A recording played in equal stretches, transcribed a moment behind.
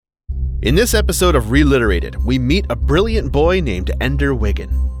In this episode of Reliterated, we meet a brilliant boy named Ender Wiggin.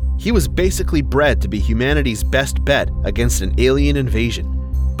 He was basically bred to be humanity's best bet against an alien invasion,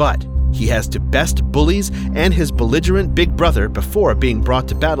 but he has to best bullies and his belligerent big brother before being brought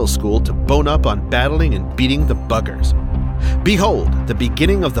to battle school to bone up on battling and beating the buggers. Behold, the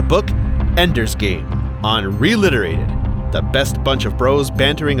beginning of the book, Ender's Game, on Reliterated, the best bunch of bros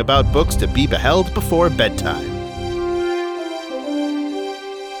bantering about books to be beheld before bedtime.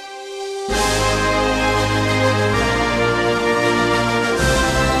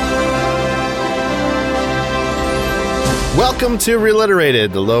 Welcome to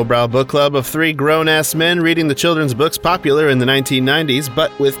Reliterated, the lowbrow book club of three grown-ass men reading the children's books popular in the 1990s,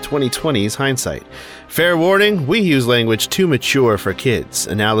 but with 2020's hindsight. Fair warning, we use language too mature for kids,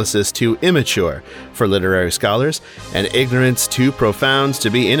 analysis too immature for literary scholars, and ignorance too profound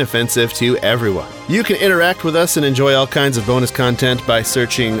to be inoffensive to everyone. You can interact with us and enjoy all kinds of bonus content by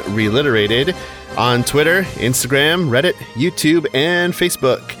searching Reliterated on Twitter, Instagram, Reddit, YouTube, and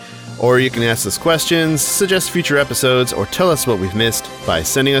Facebook. Or you can ask us questions, suggest future episodes, or tell us what we've missed by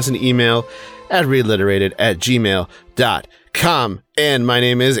sending us an email at reliterated@gmail.com. And my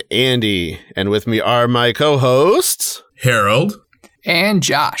name is Andy, and with me are my co-hosts, Harold and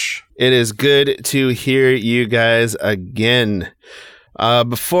Josh. It is good to hear you guys again.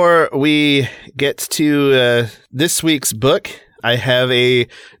 Before we get to this week's book, I have a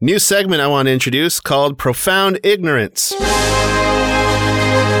new segment I want to introduce called Profound Ignorance.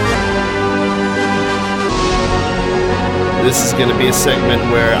 This is going to be a segment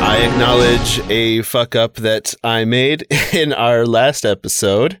where I acknowledge a fuck up that I made in our last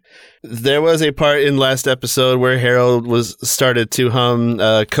episode. There was a part in last episode where Harold started to hum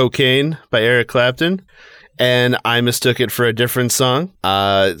Cocaine by Eric Clapton, and I mistook it for a different song.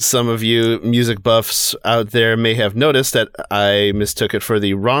 Some of you music buffs out there may have noticed that I mistook it for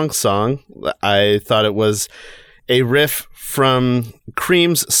the wrong song. I thought it was a riff from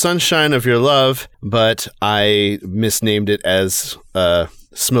Cream's Sunshine of Your Love, but I misnamed it as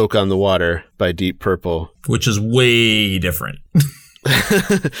Smoke on the Water by Deep Purple. Which is way different.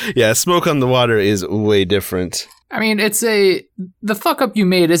 Yeah, Smoke on the Water is way different. I mean, the fuck up you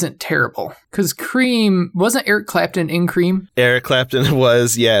made isn't terrible, because Cream, wasn't Eric Clapton in Cream? Eric Clapton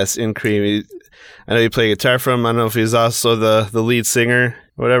was, yes, in Cream. I know he played guitar from, I don't know if he was also the lead singer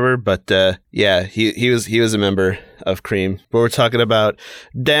or whatever, but yeah, he was a member of Cream. But we're talking about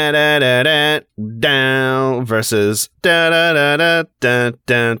da da da da down versus da da da da da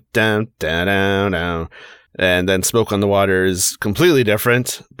da da da da. And then Smoke on the Water is completely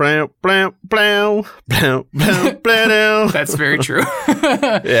different. That's very true.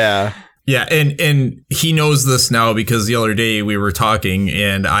 Yeah. Yeah, and he knows this now because the other day we were talking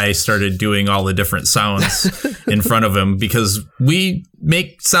and I started doing all the different sounds in front of him because we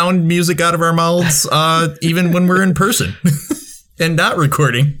make sound music out of our mouths even when we're in person and not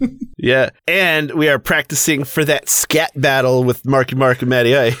recording. Yeah, and we are practicing for that scat battle with Marky Mark and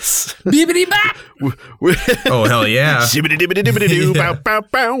Matty Ice. Bibbidi bop! Oh, hell yeah. Beat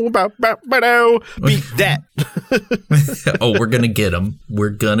that. Oh, we're going to get him.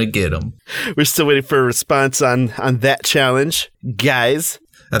 We're going to get him. We're still waiting for a response on that challenge, guys.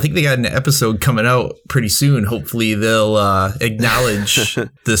 I think they got an episode coming out pretty soon. Hopefully they'll acknowledge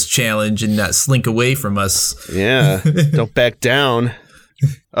this challenge and not slink away from us. Yeah, don't back down.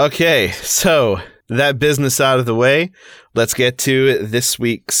 Okay, so that business out of the way, let's get to this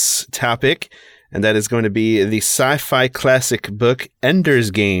week's topic, and that is going to be the sci-fi classic book Ender's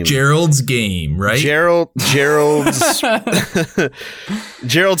Game. Gerald's Game, right? Gerald's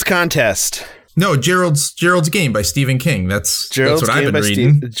Gerald's Contest. No, Gerald's Game by Stephen King. That's what I've been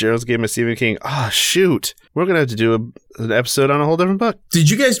reading. Gerald's Game by Stephen King. Oh, shoot. We're going to have to do an episode on a whole different book.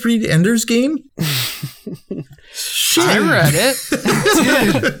 Did you guys read Ender's Game? Shit. I read it.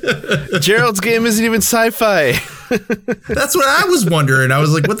 Gerald's Game isn't even sci-fi. That's what I was wondering. I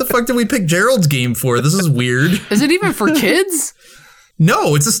was like, what the fuck did we pick Gerald's Game for? This is weird. Is it even for kids?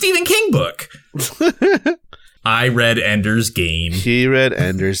 No, it's a Stephen King book. I read Ender's Game. He read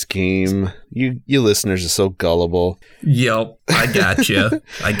Ender's Game. You listeners are so gullible. Yep, I got you.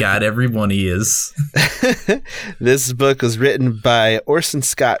 I got every one of yous. This book was written by Orson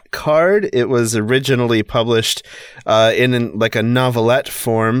Scott Card. It was originally published in like a novelette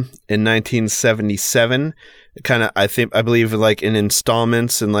form in 1977. Kind of, I believe, like in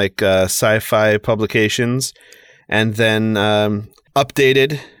installments and like sci-fi publications, and then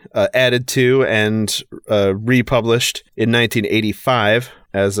updated. Added to and republished in 1985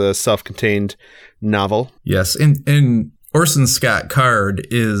 as a self-contained novel. Yes, and Orson Scott Card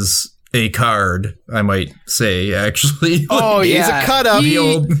is a card, I might say, actually. Oh, He's yeah. a cut up.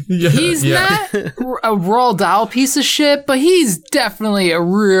 He's not a Roald Dahl piece of shit, but he's definitely a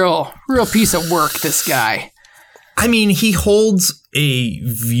real piece of work, this guy. I mean, he holds a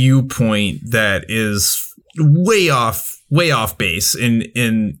viewpoint that is way off base,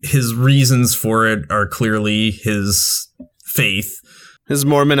 and his reasons for it are clearly his faith. His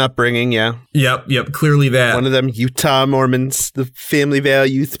Mormon upbringing, yeah. Yep, clearly that. One of them Utah Mormons, the family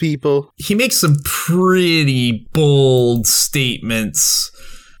values people. He makes some pretty bold statements.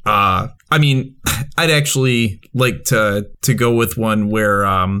 I mean, I'd actually like to go with one where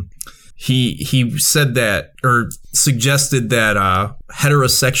he said that, or suggested that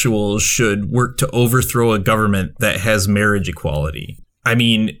heterosexuals should work to overthrow a government that has marriage equality. I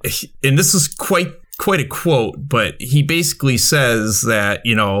mean, and this is quite a quote, but he basically says that,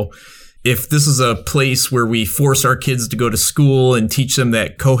 you know, if this is a place where we force our kids to go to school and teach them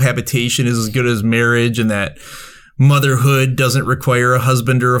that cohabitation is as good as marriage and that motherhood doesn't require a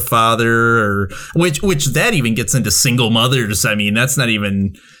husband or a father, or which that even gets into single mothers. I mean, that's not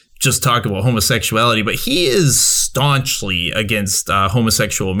even just talk about homosexuality, but he is staunchly against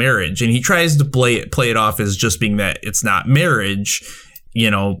homosexual marriage, and he tries to play it off as just being that it's not marriage, you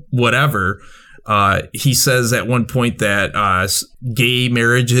know, whatever. He says at one point that gay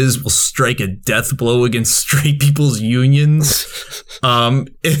marriages will strike a death blow against straight people's unions.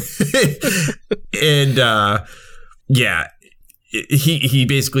 Yeah, he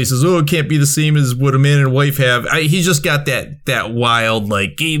basically says, oh, it can't be the same as what a man and a wife have. He's just got that wild,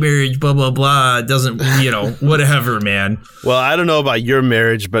 like, gay marriage, blah, blah, blah. It doesn't, you know, whatever, man. Well, I don't know about your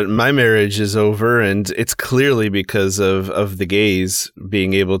marriage, but my marriage is over, and it's clearly because of the gays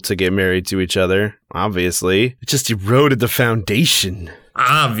being able to get married to each other, obviously. It just eroded the foundation.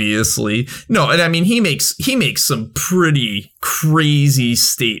 Obviously. No, and I mean, he makes some pretty crazy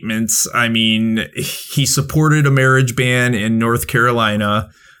statements. I mean, he supported a marriage ban in North Carolina.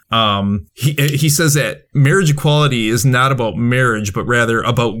 He says that marriage equality is not about marriage, but rather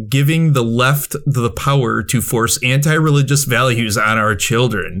about giving the left the power to force anti-religious values on our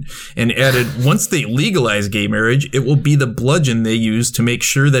children, and added, once they legalize gay marriage, it will be the bludgeon they use to make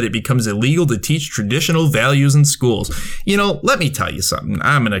sure that it becomes illegal to teach traditional values in schools. You know, let me tell you something.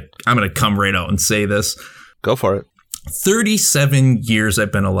 I'm gonna come right out and say this. Go for it. 37 years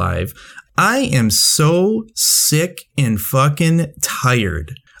I've been alive. I am so sick and fucking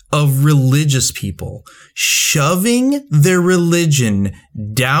tired of religious people shoving their religion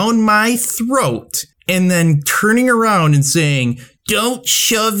down my throat and then turning around and saying, don't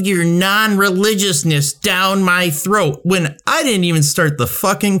shove your non-religiousness down my throat, when I didn't even start the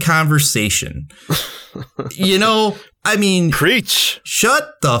fucking conversation. You know, I mean, preach.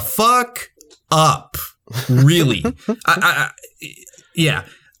 Shut the fuck up. Really. Yeah.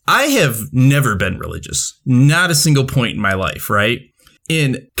 I have never been religious. Not a single point in my life, right?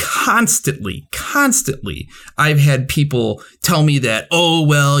 And constantly, I've had people tell me that, oh,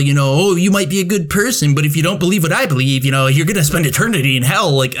 well, you know, oh, you might be a good person, but if you don't believe what I believe, you know, you're going to spend eternity in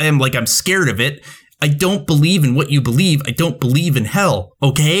hell. I'm scared of it. I don't believe in what you believe. I don't believe in hell.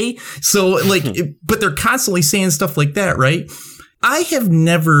 Okay. So but they're constantly saying stuff like that, right? I have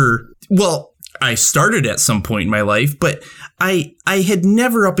never, well, I started at some point in my life, but I had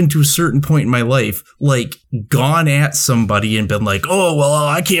never up into a certain point in my life, like, gone at somebody and been like, oh, well,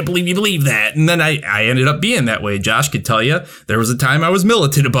 I can't believe you believe that. And then I ended up being that way. Josh could tell you there was a time I was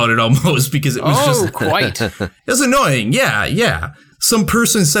militant about it almost, because it was just quite. It was annoying. Yeah. Some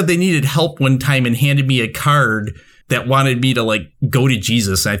person said they needed help one time and handed me a card that wanted me to, like, go to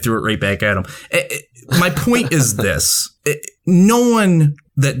Jesus, and I threw it right back at him. My point is this. No one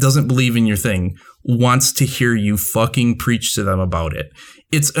that doesn't believe in your thing wants to hear you fucking preach to them about it.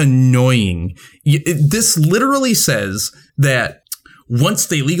 It's annoying. This literally says that once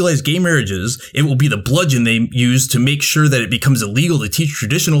they legalize gay marriages, it will be the bludgeon they use to make sure that it becomes illegal to teach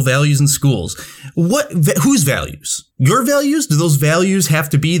traditional values in schools. Whose values? Your values? Do those values have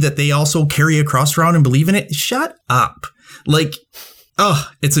to be that they also carry a cross around and believe in it? Shut up.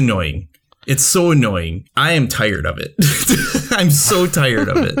 It's annoying. It's so annoying. I am tired of it. I'm so tired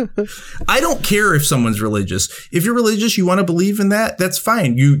of it. I don't care if someone's religious. If you're religious, you want to believe in that, that's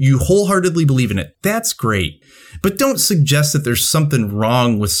fine. You wholeheartedly believe in it. That's great. But don't suggest that there's something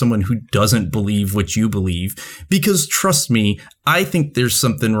wrong with someone who doesn't believe what you believe, because trust me, I think there's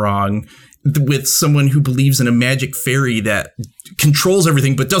something wrong. with someone who believes in a magic fairy that controls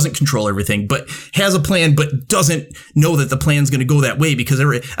everything but doesn't control everything, but has a plan but doesn't know that the plan's going to go that way because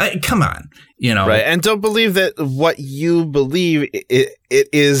come on, right? And don't believe that what you believe it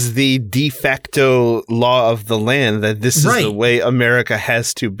is the de facto law of the land, that this is the way America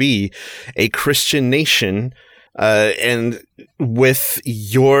has to be, a Christian nation. And with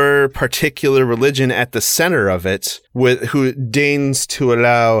your particular religion at the center of it, who deigns to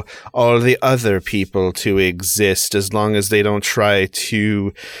allow all the other people to exist as long as they don't try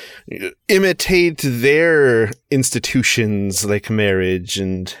to imitate their institutions like marriage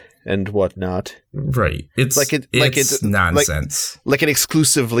and whatnot. Right. It's nonsense. Like it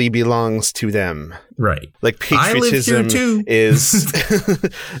exclusively belongs to them. Right. Like patriotism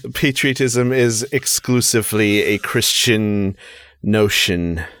patriotism is exclusively a Christian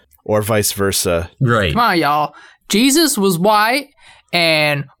notion, or vice versa. Right. Come on, y'all. Jesus was white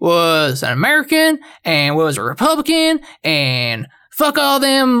and was an American and was a Republican and fuck all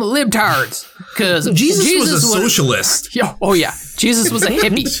them libtards. Because Jesus was a socialist. Oh yeah. Jesus was a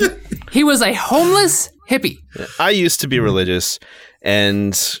hippie. He was a homeless hippie. I used to be religious,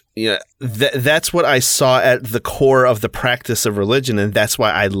 and that's what I saw at the core of the practice of religion, and that's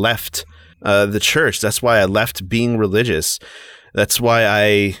why I left the church. That's why I left being religious. That's why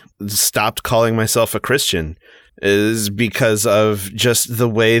I stopped calling myself a Christian, is because of just the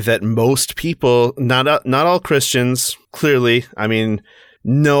way that most people, not all Christians, clearly, I mean,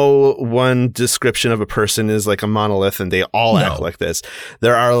 no one description of a person is like a monolith and they all act like this.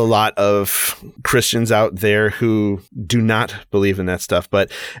 There are a lot of Christians out there who do not believe in that stuff. But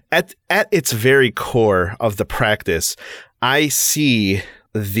at its very core of the practice, I see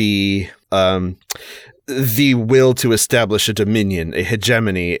the will to establish a dominion, a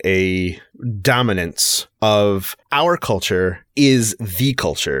hegemony, a dominance of our culture is the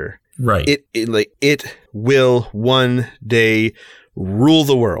culture. Right. It will one day rule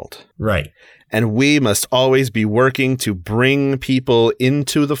the world. Right. And we must always be working to bring people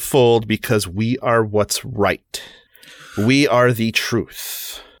into the fold because we are what's right. We are the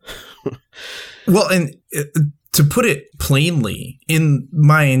truth. Well, and to put it plainly, in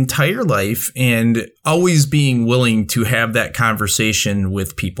my entire life and always being willing to have that conversation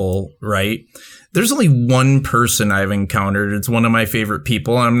with people, right? There's only one person I've encountered. It's one of my favorite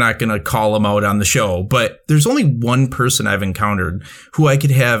people. I'm not going to call him out on the show, but there's only one person I've encountered who I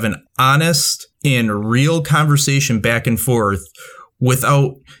could have an honest and real conversation back and forth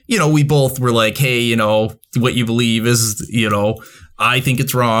without, we both were like, hey, what you believe is, I think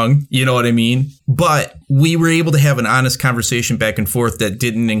it's wrong. You know what I mean? But we were able to have an honest conversation back and forth that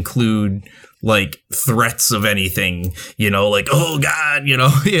didn't include like threats of anything, like, oh God,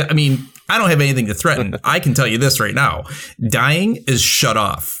 yeah, I mean, I don't have anything to threaten. I can tell you this right now. Dying is shut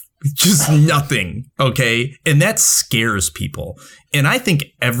off. Just nothing. Okay. And that scares people. And I think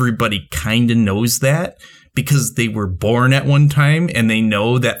everybody kind of knows that because they were born at one time and they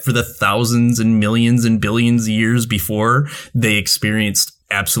know that for the thousands and millions and billions of years before, they experienced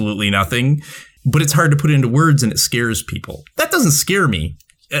absolutely nothing. But it's hard to put into words and it scares people. That doesn't scare me.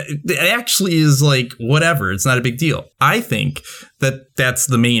 It actually is like, whatever. It's not a big deal. I think that that's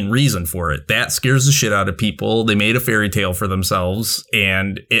the main reason for it. That scares the shit out of people. They made a fairy tale for themselves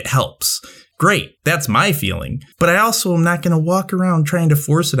and it helps. Great. That's my feeling. But I also am not going to walk around trying to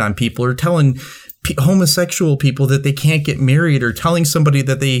force it on people or telling homosexual people that they can't get married or telling somebody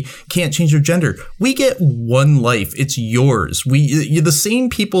that they can't change their gender. We get one life. It's yours. You're the same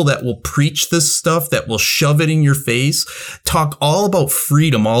people that will preach this stuff, that will shove it in your face, talk all about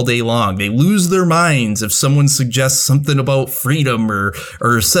freedom all day long. They lose their minds if someone suggests something about freedom or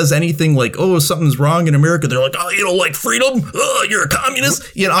says anything like, oh, something's wrong in America. They're like, oh, you don't like freedom? Oh, you're a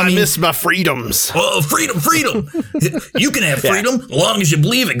communist? I miss my freedoms. Oh, freedom. You can have freedom as long as you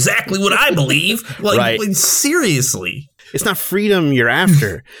believe exactly what I believe. Like, seriously. It's not freedom you're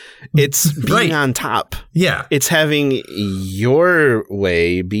after. It's being on top. Yeah. It's having your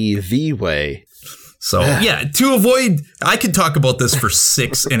way be the way. So, to avoid, I could talk about this for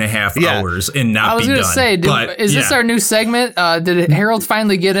 6.5 hours and not be done. I was going to say, is this our new segment? Did Harold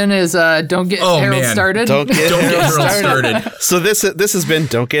finally get in his Don't Get Harold Started? Don't get Harold started. So this has been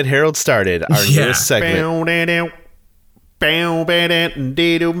Don't Get Harold Started, our newest segment. Don't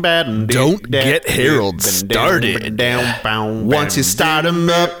get Harold started. Once you start him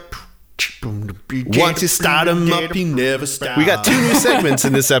up, he never stops. We got 2 new segments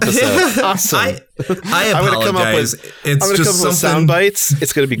in this episode. Awesome. I apologize. I'm going to come up with sound bites.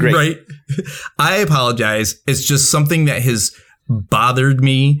 It's going to be great. Right. I apologize. It's just something that has bothered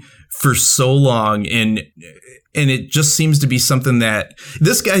me for so long, and it just seems to be something that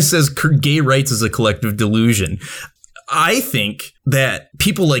this guy says gay rights is a collective delusion. I think that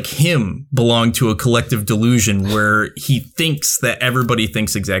people like him belong to a collective delusion where he thinks that everybody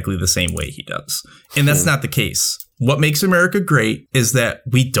thinks exactly the same way he does. And that's not the case. What makes America great is that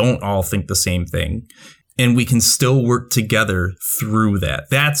we don't all think the same thing. And we can still work together through that.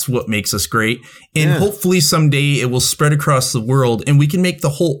 That's what makes us great. And hopefully someday it will spread across the world and we can make the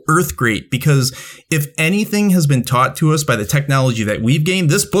whole earth great. Because if anything has been taught to us by the technology that we've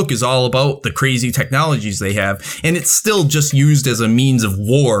gained, this book is all about the crazy technologies they have. And it's still just used as a means of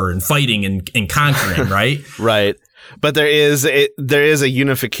war and fighting and conquering, right? Right. But there is a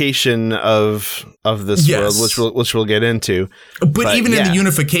unification of this world, which we'll get into. But even in the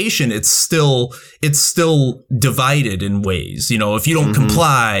unification, it's still divided in ways. You know, if you don't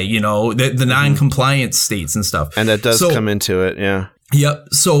comply, you know, the non-compliance states and stuff. And that does come into it, yeah. Yep.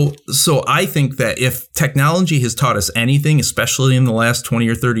 So I think that if technology has taught us anything, especially in the last 20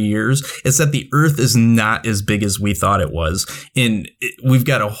 or 30 years, it's that the earth is not as big as we thought it was. And we've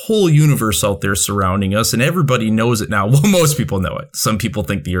got a whole universe out there surrounding us, and everybody knows it now. Well, most people know it. Some people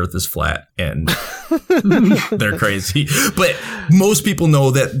think the earth is flat and they're crazy. But most people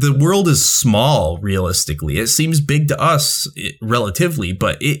know that the world is small, realistically. It seems big to us relatively,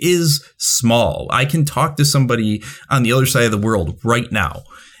 but it is small. I can talk to somebody on the other side of the world right now.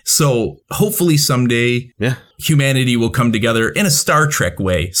 So hopefully someday humanity will come together in a Star Trek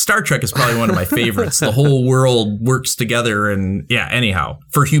way. Star Trek is probably one of my favorites. The whole world works together, and anyhow,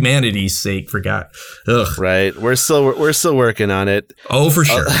 for humanity's sake, Ugh. Right. We're still working on it. Oh, for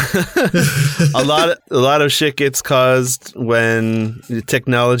sure. A lot of shit gets caused when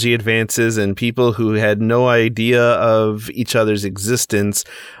technology advances and people who had no idea of each other's existence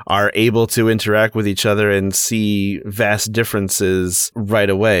are able to interact with each other and see vast differences right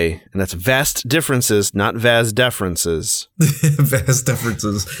away. And that's vast differences, not vast differences. Vast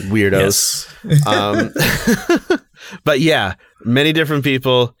differences. Weirdos. Yes. But yeah, many different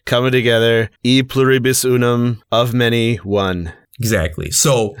people coming together. E pluribus unum, of many, one. Exactly.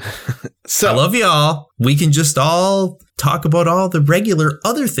 So I love y'all. We can just all talk about all the regular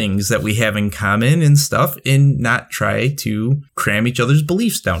other things that we have in common and stuff, and not try to cram each other's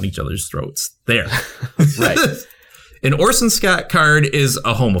beliefs down each other's throats. There. Right. An Orson Scott Card is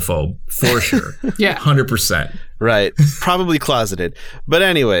a homophobe, for sure. Yeah. 100%. Right. Probably closeted. But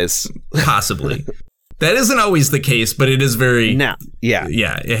anyways. Possibly. That isn't always the case, but it is very... Now, yeah.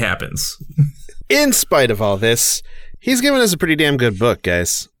 Yeah, it happens. In spite of all this, he's given us a pretty damn good book,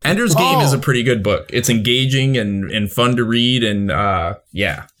 guys. Ender's Game is a pretty good book. It's engaging and fun to read, and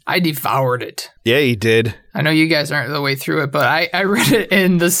yeah. I devoured it. Yeah, he did. I know you guys aren't the way through it, but I read it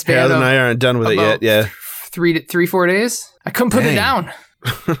in the span Harold and I aren't done with it yet, yeah. 4 days. I couldn't put it down.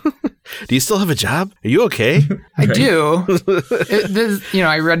 Do you still have a job? Are you okay? I do.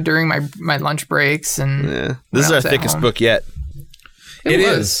 I read during my lunch breaks, and this is our thickest book yet. It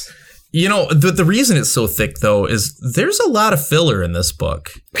is. You know, the reason it's so thick, though, is there's a lot of filler in this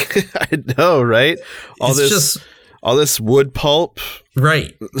book. I know, right? All this wood pulp.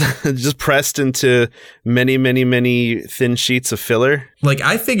 Right. Just pressed into many, many, many thin sheets of filler. Like,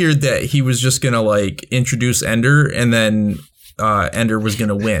 I figured that he was just going to, introduce Ender, and then Ender was going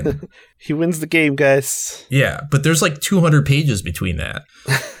to win. He wins the game, guys. Yeah, but there's 200 pages between that.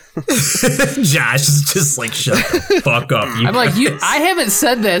 Josh is just shut the fuck up. I'm I haven't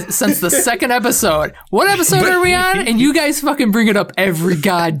said that since the second episode. What episode are we on? And you guys fucking bring it up every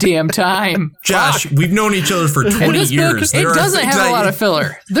goddamn time. Josh, we've known each other for 20 years. It doesn't have a lot of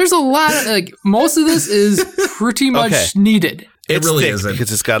filler. There's a lot of, most of this is pretty much needed. It really isn't.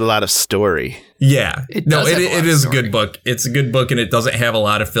 Because it's got a lot of story. Yeah. It is a good book. It's a good book, and it doesn't have a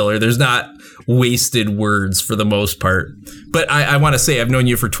lot of filler. There's not wasted words for the most part. But I want to say I've known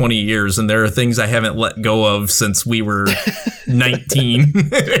you for 20 years, and there are things I haven't let go of since we were 19.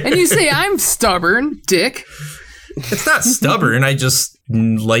 And you say I'm stubborn, dick. It's not stubborn. I just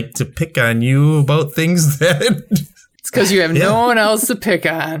like to pick on you about things that... It's because you have no one else to pick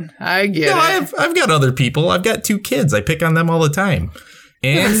on. I get it. I've got other people. I've got 2 kids. I pick on them all the time.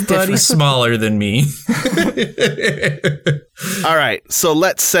 Anybody smaller than me. All right. So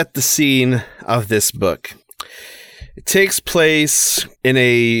let's set the scene of this book. It takes place in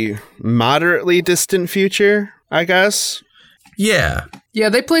a moderately distant future, I guess. Yeah. Yeah,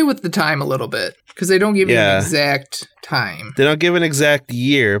 they play with the time a little bit because they don't give you an exact time. They don't give an exact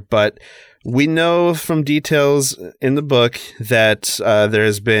year, but... we know from details in the book that there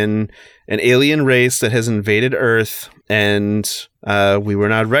has been an alien race that has invaded Earth, and we were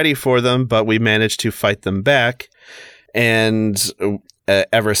not ready for them, but we managed to fight them back. And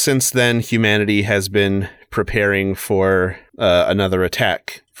ever since then, humanity has been preparing for another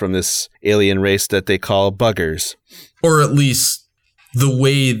attack from this alien race that they call buggers. Or at least the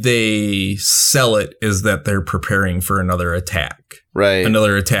way they sell it is that they're preparing for another attack. Right.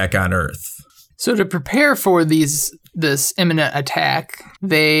 Another attack on Earth. So to prepare for this imminent attack,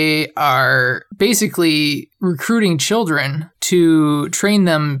 they are basically recruiting children to train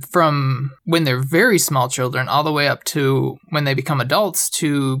them from when they're very small children all the way up to when they become adults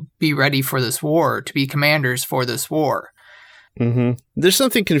to be ready for this war, to be commanders for this war. Mm-hmm. There's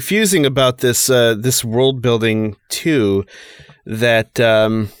something confusing about this world building too, that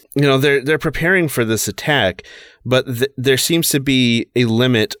they're preparing for this attack, but there seems to be a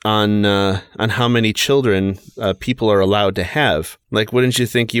limit on how many children people are allowed to have. Like, wouldn't you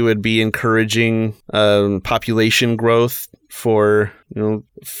think you would be encouraging population growth for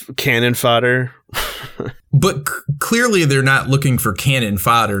cannon fodder? But clearly they're not looking for cannon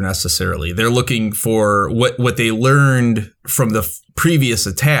fodder necessarily. They're looking for what they learned from the previous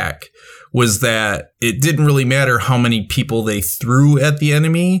attack was that it didn't really matter how many people they threw at the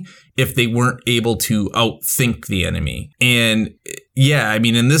enemy if they weren't able to outthink the enemy. And yeah, I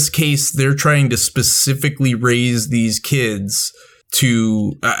mean, in this case, they're trying to specifically raise these kids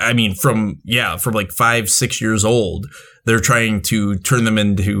to, from like 5-6 years old. They're trying to turn them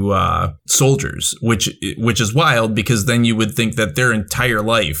into soldiers, which is wild because then you would think that their entire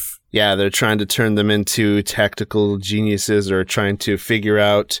life. Yeah, they're trying to turn them into tactical geniuses or trying to figure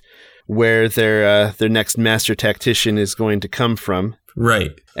out where their next master tactician is going to come from.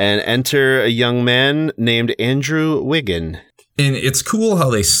 Right. And enter a young man named Andrew Wiggin. And it's cool how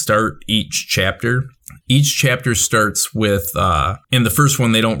they start each chapter. Each chapter starts with, in the first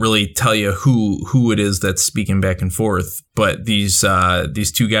one, they don't really tell you who it is that's speaking back and forth, but these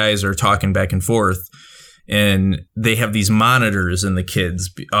two guys are talking back and forth, and they have these monitors in the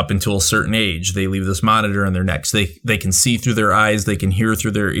kids up until a certain age. They leave this monitor in their necks. They can see through their eyes. They can hear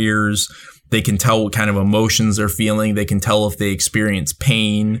through their ears. They can tell what kind of emotions they're feeling. They can tell if they experience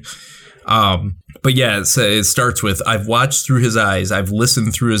pain. But yeah, it starts with, I've watched through his eyes, I've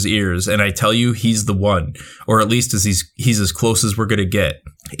listened through his ears, and I tell you, he's the one, or at least he's as close as we're going to get.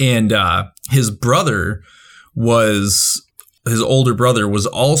 And his older brother was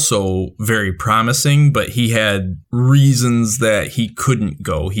also very promising, but he had reasons that he couldn't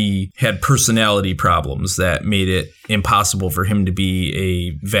go. He had personality problems that made it impossible for him to be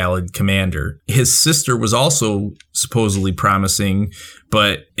a valid commander. His sister was also supposedly promising,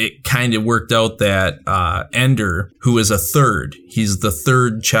 but it kind of worked out that Ender, who is he's the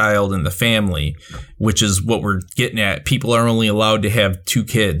third child in the family, which is what we're getting at. People are only allowed to have 2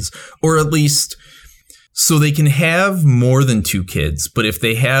 kids, or at least... So they can have more than 2 kids, but if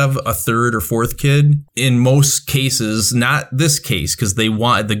they have a 3rd or 4th kid, in most cases, not this case, because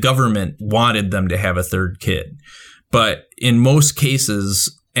the government wanted them to have a 3rd kid. But in most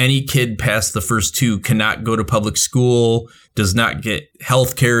cases, any kid past the first 2 cannot go to public school, does not get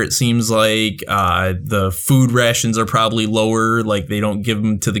health care, it seems like. The food rations are probably lower, like they don't give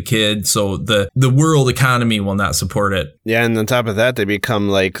them to the kid. So the world economy will not support it. Yeah, and on top of that, they become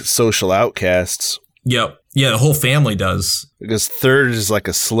like social outcasts. Yep. Yeah, the whole family does. Because 3rd is like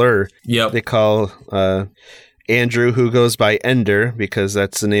a slur. Yep. They call Andrew, who goes by Ender, because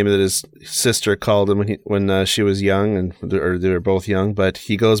that's the name that his sister called him when she was young, or they were both young. But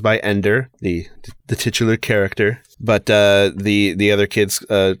he goes by Ender, the titular character. But the other kids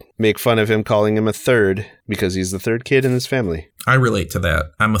make fun of him, calling him a 3rd, because he's the 3rd kid in his family. I relate to that.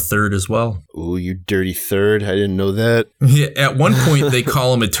 I'm a 3rd as well. Ooh, you dirty 3rd. I didn't know that. Yeah, at one point, they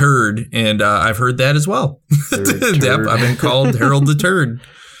call him a turd, and I've heard that as well. Turd. I've been called Harold the Turd.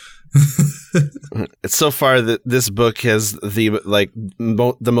 It's so far that this book has the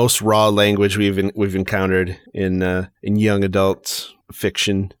most raw language we've encountered in young adult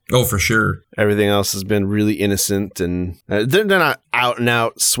fiction. Oh, for sure. Everything else has been really innocent, and they're not out and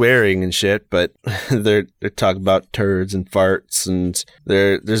out swearing and shit, but they're talking about turds and farts, and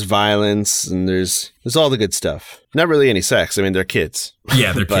there's violence, and there's all the good stuff. Not really any sex. I mean, they're kids.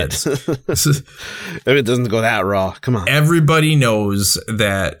 Yeah, they're kids. It doesn't go that raw. Come on. Everybody knows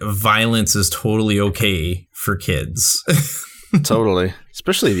that violence is totally okay for kids. Totally.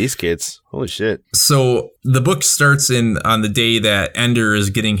 Especially these kids. Holy shit. So the book starts on the day that Ender is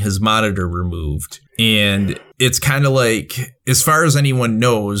getting his monitor removed. And it's kind of like, as far as anyone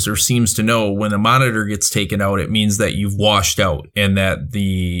knows or seems to know, when a monitor gets taken out, it means that you've washed out and that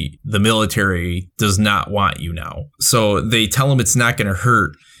the military does not want you now. So they tell him it's not going to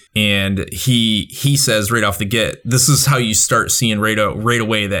hurt. And he says right off the get, this is how you start seeing right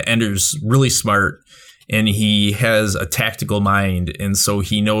away that Ender's really smart. and he has a tactical mind, and so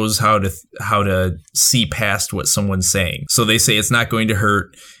he knows how to see past what someone's saying. So they say it's not going to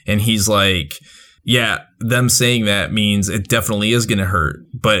hurt, and he's like, yeah, them saying that means it definitely is going to hurt,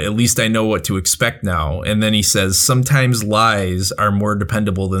 but at least I know what to expect now. And then he says, sometimes lies are more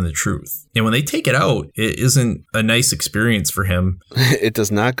dependable than the truth. And when they take it out, it isn't a nice experience for him. It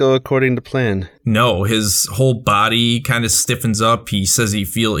does not go according to plan. No, his whole body kind of stiffens up. He says he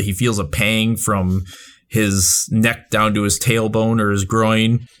feels a pang from his neck down to his tailbone or his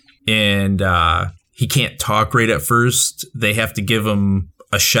groin. And he can't talk right at first. They have to give him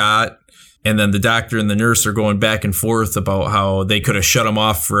a shot. And then the doctor and the nurse are going back and forth about how they could have shut him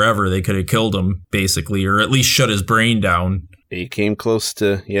off forever. They could have killed him, basically, or at least shut his brain down. He came close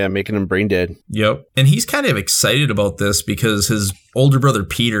to, making him brain dead. Yep. And he's kind of excited about this because his older brother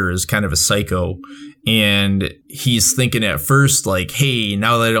Peter is kind of a psycho. And he's thinking at first, like, hey,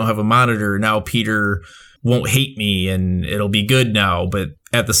 now that I don't have a monitor, now Peter won't hate me and it'll be good now. But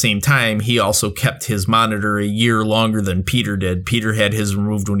at the same time, he also kept his monitor a year longer than Peter did. Peter had his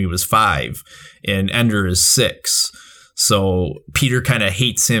removed when he was 5, and Ender is 6. So Peter kind of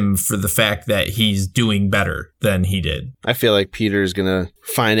hates him for the fact that he's doing better than he did. I feel like Peter's going to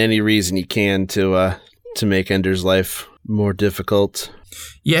find any reason he can to make Ender's life more difficult.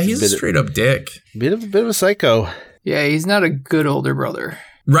 Yeah, he's a straight up dick. Bit of a psycho. Yeah, he's not a good older brother.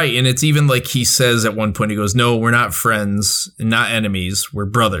 Right, and it's even like he says at one point, he goes, no, we're not friends, not enemies, we're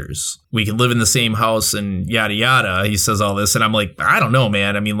brothers. We can live in the same house and yada yada. He says all this, and I'm like, I don't know,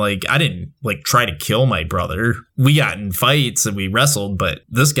 man. I mean, like, I didn't, like, try to kill my brother. We got in fights and we wrestled, but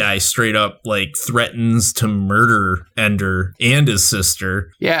this guy straight up, like, threatens to murder Ender and his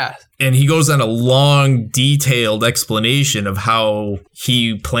sister. Yeah. And he goes on a long, detailed explanation of how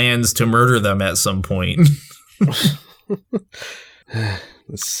he plans to murder them at some point.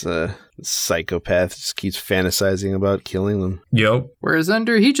 This psychopath just keeps fantasizing about killing them. Yep. Whereas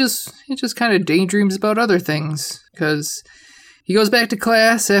Ender, he just kind of daydreams about other things, because he goes back to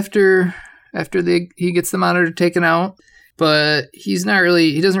class after he gets the monitor taken out, but he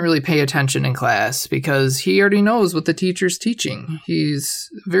doesn't really pay attention in class because he already knows what the teacher's teaching. He's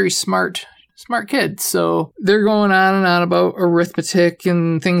a very smart kid. So they're going on and on about arithmetic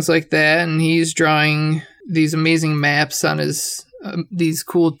and things like that, and he's drawing these amazing maps on his these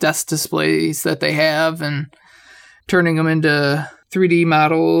cool desk displays that they have and turning them into 3D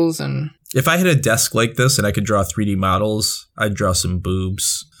models. And if I had a desk like this and I could draw 3D models, I'd draw some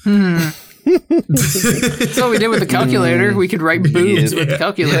boobs. That's what we did with the calculator. We could write boobs with the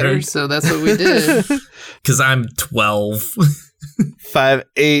calculator, so that's what we did. Because I'm 12.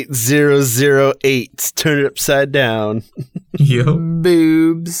 58008. Turn it upside down. Yep.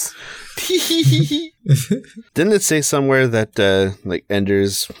 Boobs. Didn't it say somewhere that like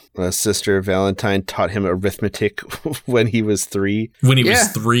Ender's sister Valentine taught him arithmetic when he was 3? When he was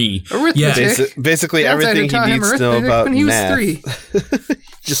 3. Arithmetic. Yeah, basically everything he needs to know about when he math. was 3.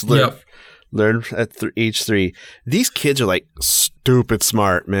 Just learn at age 3. These kids are like stupid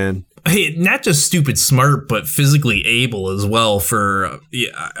smart, man. Hey, not just stupid smart, but physically able as well.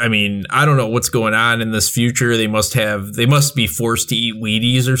 I mean, I don't know what's going on in this future. They must be forced to eat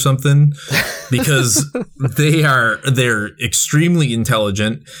Wheaties or something, because they're extremely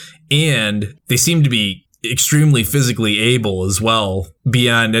intelligent, and they seem to be extremely physically able as well,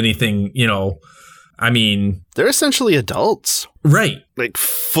 beyond anything, I mean, they're essentially adults. Right. Like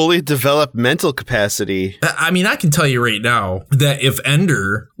fully developed mental capacity. I mean, I can tell you right now that if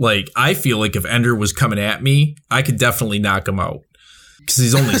Ender was coming at me, I could definitely knock him out. Because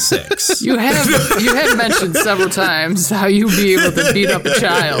he's only 6. You have mentioned several times how you'd be able to beat up a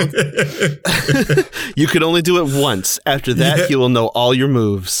child. You could only do it once. After that, he will know all your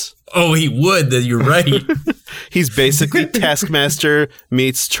moves. Oh, he would. You're right. He's basically Taskmaster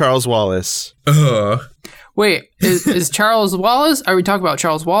meets Charles Wallace. Wait, is Charles Wallace? Are we talking about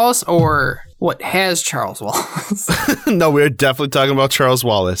Charles Wallace or what has Charles Wallace? No, we're definitely talking about Charles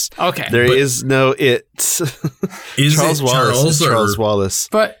Wallace. Okay. There is no it. Is Charles it Wallace is Charles or- Wallace.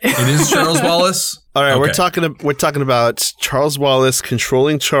 But It is Charles Wallace? All right, Okay. we're talking about Charles Wallace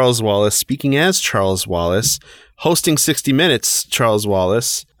controlling Charles Wallace, speaking as Charles Wallace, hosting 60 Minutes Charles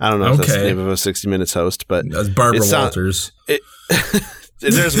Wallace. I don't know if that's the Okay. name of a 60 Minutes host, but That's Barbara it sound- Walters.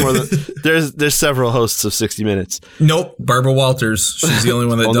 there's more than there's several hosts of 60 Minutes. Nope, Barbara Walters. She's the only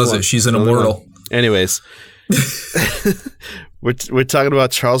one that Only does one. it. She's an Only immortal. one. Anyways, we're talking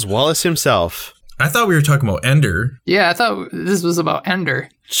about Charles Wallace himself. I thought we were talking about Ender. yeah, I thought this was about Ender.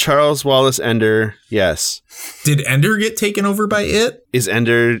 Charles Wallace Ender, yes. Did Ender get taken over by it? Is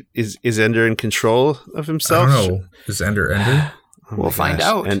Ender in control of himself? I don't know. Is Ender? We'll find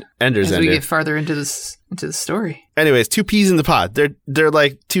out. And Ender's as Ender. we get farther into the story. Anyways, two peas in the pod. They're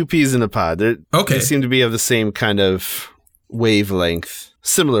like two peas in a pod. Okay. They seem to be of the same kind of wavelength,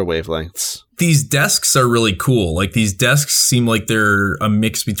 similar wavelengths. These desks are really cool. Like, these desks seem like they're a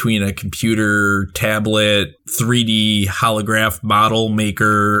mix between a computer, tablet, 3D holograph model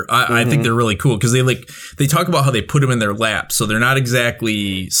maker. I think they're really cool because they talk about how they put them in their lap, so they're not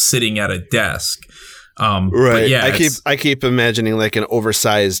exactly sitting at a desk. Right. But yeah, I keep imagining like an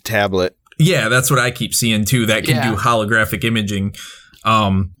oversized tablet. Yeah, that's what I keep seeing too. That can do holographic imaging.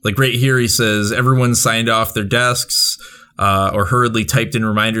 Like right here, he says everyone signed off their desks. Or hurriedly typed in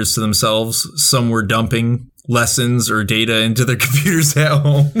reminders to themselves. Some were dumping lessons or data into their computers at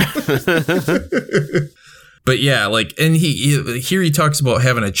home. But yeah, like, and he talks about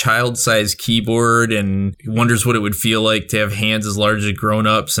having a child-sized keyboard and wonders what it would feel like to have hands as large as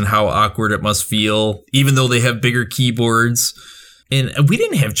grown-ups and how awkward it must feel, even though they have bigger keyboards. And we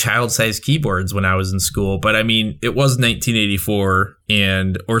didn't have child-sized keyboards when I was in school, but I mean, it was 1984,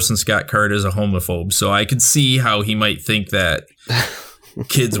 and Orson Scott Card is a homophobe, so I could see how he might think that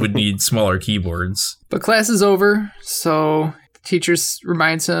kids would need smaller keyboards. But class is over, so the teacher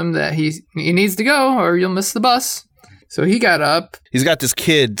reminds him that he needs to go, or you'll miss the bus. So he got up. He's got this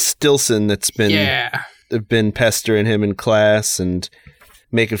kid, Stilson, that's been pestering him in class and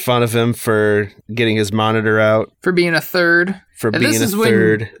making fun of him for getting his monitor out. For being a third. This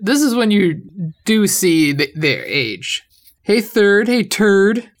is when you do see their age. Hey, third. Hey,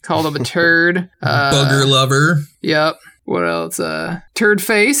 turd. Called him a turd. Bugger lover. Yep. What else? Turd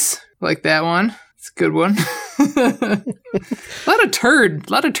face. Like that one. It's a good one. A lot of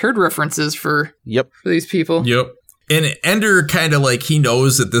turd references for these people. Yep. And Ender kind of like, he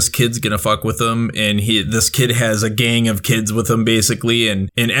knows that this kid's gonna fuck with him, and this kid has a gang of kids with him basically, and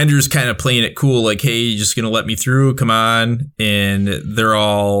Ender's kind of playing it cool, like, hey, you just gonna let me through? Come on. And they're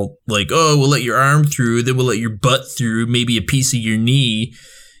all like, oh, we'll let your arm through, then we'll let your butt through, maybe a piece of your knee.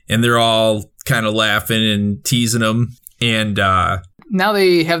 And they're all kind of laughing and teasing him. And now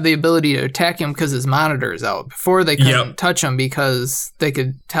they have the ability to attack him because his monitor is out. Before they couldn't touch him because they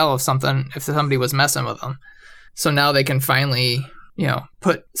could tell if somebody was messing with them. So now they can finally,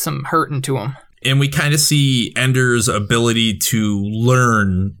 put some hurt into him. And we kind of see Ender's ability to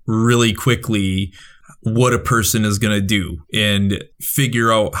learn really quickly what a person is going to do and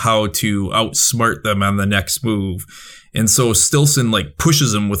figure out how to outsmart them on the next move. And so Stilson like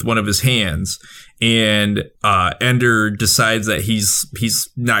pushes him with one of his hands, and Ender decides that he's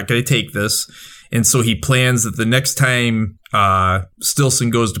not going to take this. And so he plans that the next time Stilson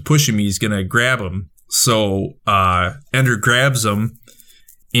goes to push him, he's going to grab him. So Ender grabs him,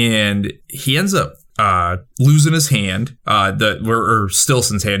 and he ends up losing his hand, or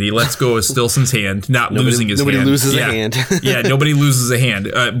Stilson's hand. He lets go of Stilson's hand, losing his hand. Nobody loses a hand. Yeah, nobody loses a hand,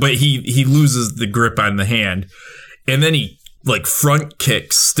 but he loses the grip on the hand. And then he like front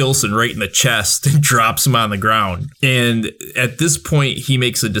kicks Stilson right in the chest and drops him on the ground. And at this point, he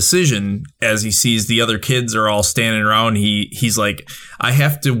makes a decision as he sees the other kids are all standing around. He's like, I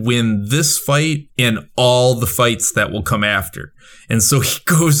have to win this fight and all the fights that will come after. And so he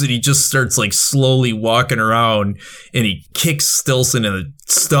goes and he just starts like slowly walking around, and he kicks Stilson in the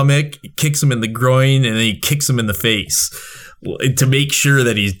stomach, kicks him in the groin, and then he kicks him in the face to make sure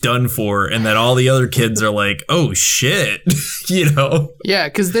that he's done for, and that all the other kids are like, oh shit, Yeah,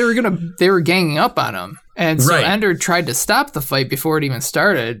 because they were ganging up on him. And so Ender tried to stop the fight before it even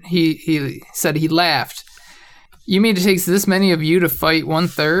started. He said he laughed. You mean it takes this many of you to fight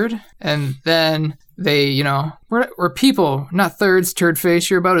 1/3? And then they, we're people, not thirds, turd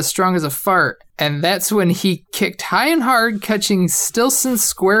face. You're about as strong as a fart. And that's when he kicked high and hard, catching Stilson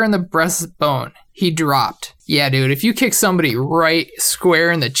square in the breastbone. He dropped. Yeah, dude, if you kick somebody right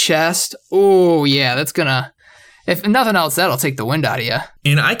square in the chest, oh yeah, that's gonna, if nothing else, that'll take the wind out of you.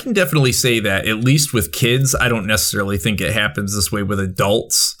 And I can definitely say that, at least with kids, I don't necessarily think it happens this way with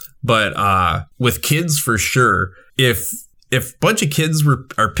adults, but with kids for sure. If a bunch of kids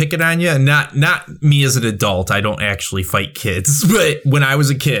are picking on you, not me as an adult, I don't actually fight kids, but when I was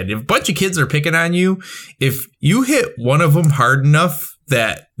a kid, if a bunch of kids are picking on you, if you hit one of them hard enough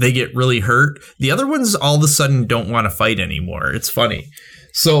that they get really hurt, the other ones all of a sudden don't want to fight anymore. It's funny.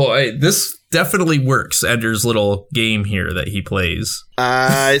 So this definitely works, Ender's little game here that he plays.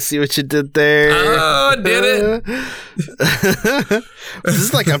 I see what you did there. Oh, did it? This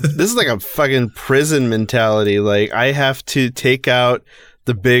is like a fucking prison mentality. Like, I have to take out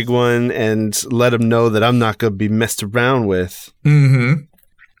the big one and let him know that I'm not going to be messed around with. Mm-hmm.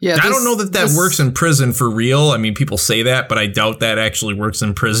 Yeah, I don't know that works in prison for real. I mean, people say that, but I doubt that actually works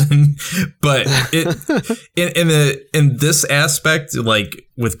in prison. But in this aspect, like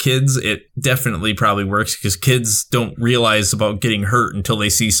with kids, it definitely probably works because kids don't realize about getting hurt until they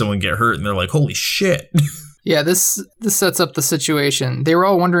see someone get hurt, and they're like, "Holy shit!" Yeah, this sets up the situation. They were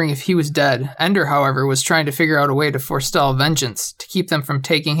all wondering if he was dead. Ender, however, was trying to figure out a way to forestall vengeance to keep them from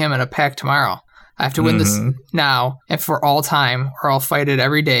taking him in a pack tomorrow. I have to win this now and for all time, or I'll fight it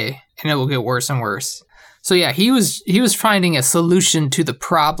every day, and it will get worse and worse. So yeah, he was finding a solution to the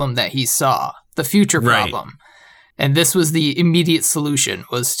problem that he saw, the future problem. Right. And this was the immediate solution,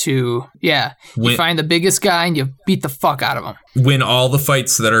 was to, you find the biggest guy and you beat the fuck out of him. Win all the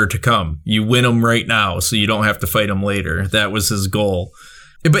fights that are to come. You win them right now so you don't have to fight them later. That was his goal.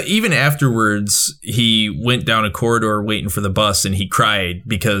 But even afterwards, he went down a corridor waiting for the bus and he cried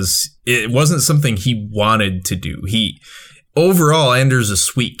because it wasn't something he wanted to do. Overall, Ender's a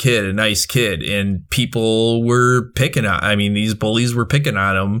sweet kid, a nice kid, and people were these bullies were picking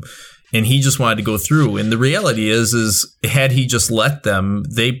on him, and he just wanted to go through. And the reality is had he just let them,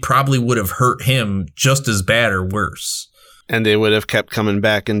 they probably would have hurt him just as bad or worse. And they would have kept coming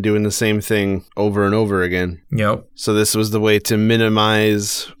back and doing the same thing over and over again. Yep. So this was the way to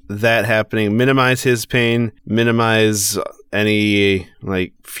minimize that happening, minimize his pain, minimize any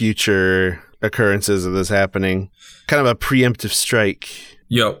future occurrences of this happening. Kind of a preemptive strike.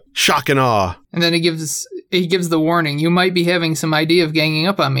 Yep. Shock and awe. And then he gives the warning. You might be having some idea of ganging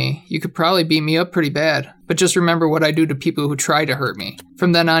up on me. You could probably beat me up pretty bad. But just remember what I do to people who try to hurt me.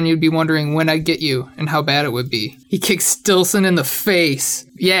 From then on, you'd be wondering when I'd get you and how bad it would be. He kicks Stilson in the face.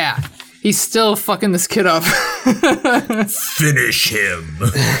 Yeah. He's still fucking this kid up. Finish him.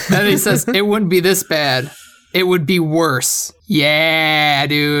 Then he says, it wouldn't be this bad. It would be worse. Yeah,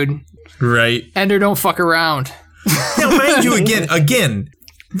 dude. Right. Ender, don't fuck around. Now, mind you, again,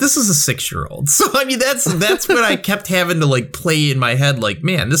 this is a 6-year-old. So, I mean, that's what I kept having to, play in my head. Like,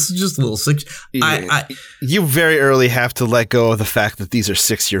 man, this is just a little 6. You very early have to let go of the fact that these are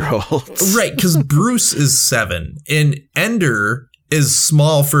 6-year-olds. Right, because Bruce is 7, and Ender is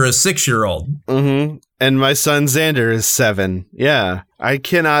small for a 6-year-old. Mm-hmm. And my son Xander is 7. Yeah. I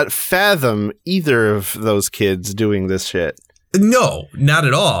cannot fathom either of those kids doing this shit. No, not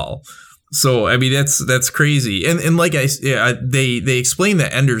at all. So, I mean, that's crazy. And they explain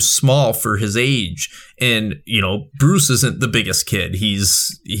that Ender's small for his age. And, Bruce isn't the biggest kid.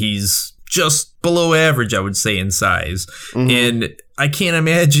 He's just below average, I would say, in size. Mm-hmm. And I can't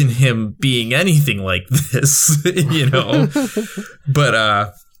imagine him being anything like this,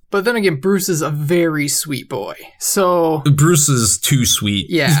 But then again, Bruce is a very sweet boy. So Bruce is too sweet.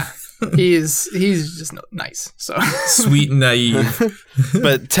 Yeah. He's just nice. So sweet and naive.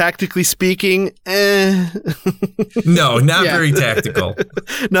 But tactically speaking, no, not very tactical.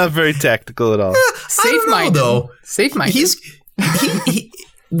 Not very tactical at all. Safe-minded, though. Safe-minded. He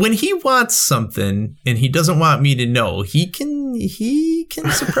when he wants something and he doesn't want me to know, he can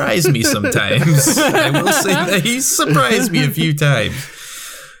surprise me sometimes. I will say that he's surprised me a few times.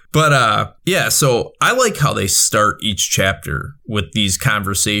 But so I like how they start each chapter with these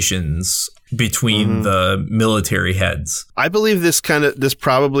conversations between the military heads. I believe this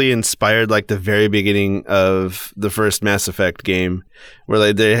probably inspired the very beginning of the first Mass Effect game,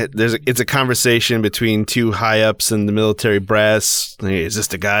 where it's a conversation between two high ups in the military brass. Hey, is this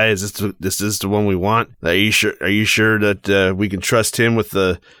the guy? Is this the one we want? Are you sure that we can trust him with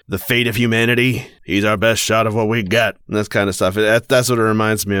the fate of humanity? He's our best shot of what we got. And that kind of stuff. That's what it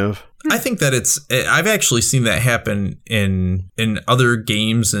reminds me of. I think that I've actually seen that happen in other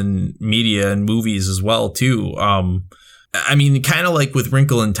games and media and movies as well, too. I mean, kind of like with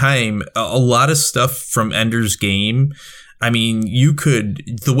Wrinkle in Time, a lot of stuff from Ender's Game. I mean,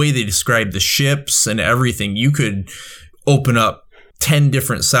 the way they describe the ships and everything, you could open up 10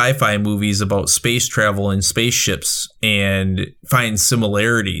 different sci-fi movies about space travel and spaceships and find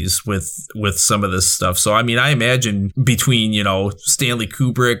similarities with some of this stuff. So, I mean, I imagine between, Stanley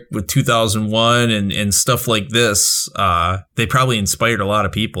Kubrick with 2001 and stuff like this, they probably inspired a lot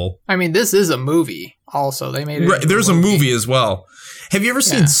of people. I mean, this is a movie also. They made it. Right, there's a movie as well. Have you ever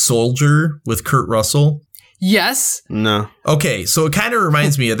seen Soldier with Kurt Russell? Yes. No. Okay, so it kind of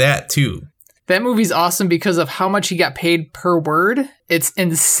reminds me of that, too. That movie's awesome because of how much he got paid per word. It's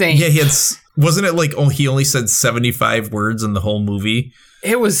insane. Yeah, wasn't it he only said 75 words in the whole movie?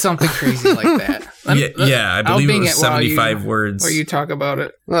 It was something crazy like that. I believe it was 75 words. Where you talk about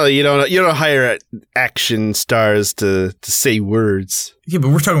it. Well, you don't hire action stars to say words. Yeah, but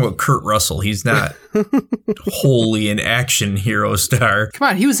we're talking about Kurt Russell. He's not wholly an action hero star. Come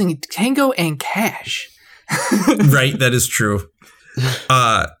on, he was in Tango and Cash. Right, that is true.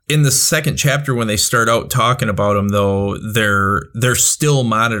 In the second chapter, when they start out talking about him, though, they're still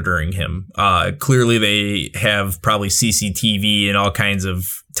monitoring him. Clearly, they have probably CCTV and all kinds of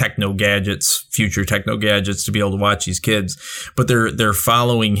future techno gadgets to be able to watch these kids. But they're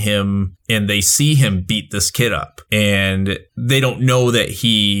following him, and they see him beat this kid up, and they don't know that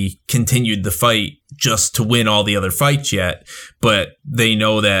he continued the fight just to win all the other fights yet. But they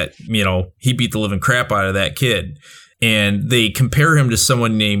know that, he beat the living crap out of that kid. And they compare him to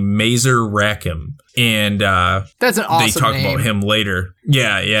someone named Mazer Rackham. And that's an awesome they talk name. about him later.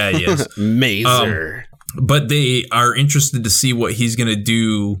 Yeah, he is. Mazer. But they are interested to see what he's going to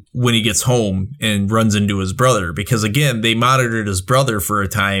do when he gets home and runs into his brother. Because, again, they monitored his brother for a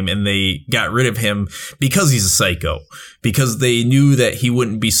time and they got rid of him because he's a psycho. Because they knew that he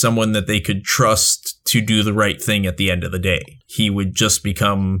wouldn't be someone that they could trust to do the right thing at the end of the day. He would just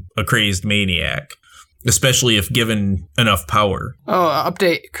become a crazed maniac. Especially if given enough power. Oh,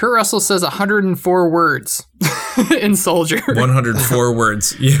 update. Kurt Russell says 104 words in Soldier. 104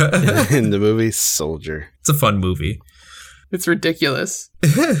 words. Yeah. In the movie Soldier. It's a fun movie. It's ridiculous.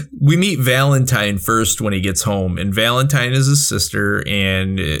 We meet Valentine first when he gets home. And Valentine is his sister.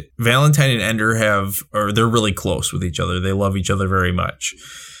 And Valentine and Ender they're really close with each other. They love each other very much.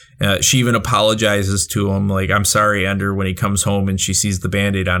 She even apologizes to him. Like, I'm sorry, Ender, when he comes home and she sees the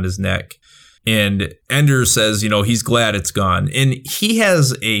Band-Aid on his neck. And Ender says, he's glad it's gone. And he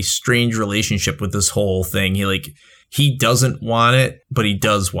has a strange relationship with this whole thing. He doesn't want it, but he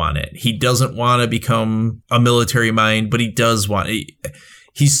does want it. He doesn't want to become a military mind, but he does want it.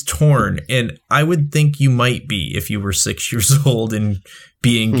 He's torn. And I would think you might be if you were 6 years old and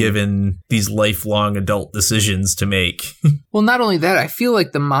being given these lifelong adult decisions to make. Well, not only that, I feel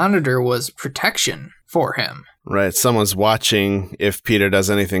like the monitor was protection for him. Right. Someone's watching if Peter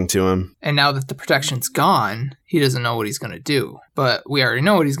does anything to him. And now that the protection's gone, he doesn't know what he's going to do. But we already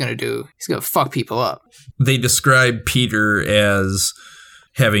know what he's going to do. He's going to fuck people up. They describe Peter as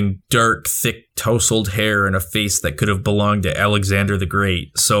having dark, thick, tousled hair and a face that could have belonged to Alexander the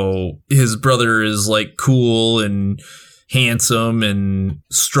Great. So his brother is like cool and handsome and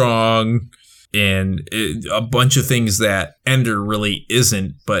strong. And a bunch of things that Ender really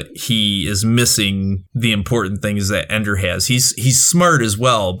isn't, but he is missing the important things that Ender has. He's smart as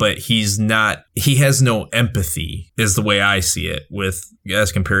well, but he has no empathy, is the way I see it,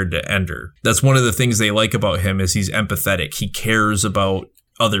 as compared to Ender. That's one of the things they like about him is he's empathetic. He cares about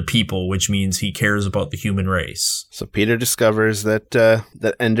other people, which means he cares about the human race. So Peter discovers that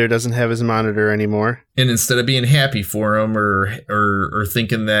Ender doesn't have his monitor anymore. And instead of being happy for him or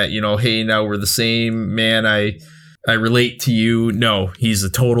thinking that, hey, now we're the same, man, I relate to you. No, he's a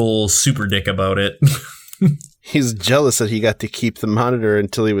total super dick about it. He's jealous that he got to keep the monitor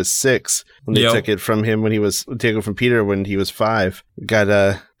until he was 6 when they took it from him took it from Peter when he was 5.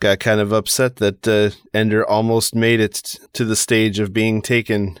 Got kind of upset that Ender almost made it to the stage of being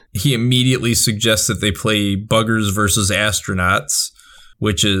taken. He immediately suggests that they play Buggers versus Astronauts,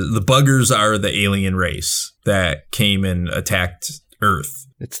 which is the Buggers are the alien race that came and attacked Earth.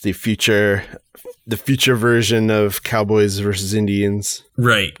 It's the future version of Cowboys versus Indians.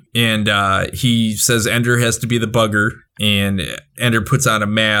 Right. And he says Ender has to be the bugger, and Ender puts on a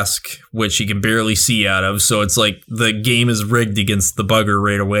mask, which he can barely see out of. So it's like the game is rigged against the bugger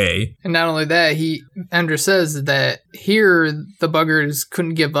right away. And not only that, Ender says that here the buggers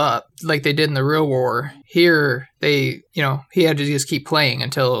couldn't give up like they did in the real war. Here he had to just keep playing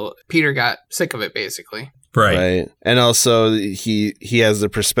until Peter got sick of it, basically. Right. And also he has the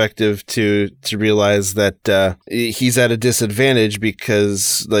perspective to realize that he's at a disadvantage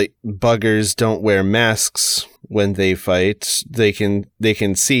because like buggers don't wear masks when they fight. They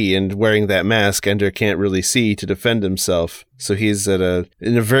can see, and wearing that mask, Ender can't really see to defend himself. So he's in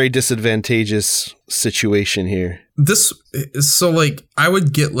a very disadvantageous situation here. I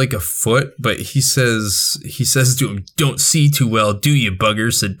would get like a foot, but he says to him, "Don't see too well, do you,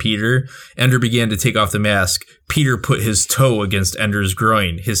 bugger?" said Peter. Ender began to take off the mask. Peter put his toe against Ender's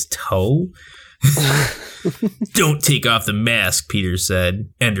groin. His toe? "Don't take off the mask," Peter said.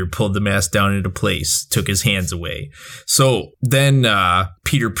 Ender pulled the mask down into place, took his hands away. So then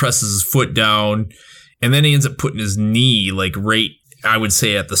Peter presses his foot down, and then he ends up putting his knee like right, I would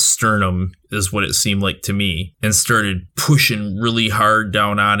say at the sternum is what it seemed like to me, and started pushing really hard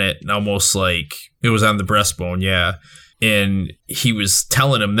down on it, and almost like it was on the breastbone, yeah. And he was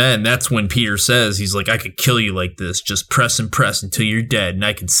telling him then, that's when Peter says, he's like, "I could kill you like this, just press and press until you're dead, and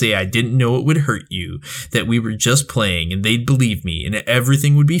I could say I didn't know it would hurt you, that we were just playing, and they'd believe me, and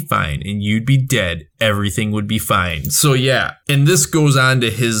everything would be fine, and you'd be dead, everything would be fine." So yeah, and this goes on to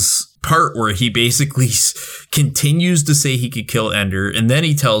his part where he basically continues to say he could kill Ender, and then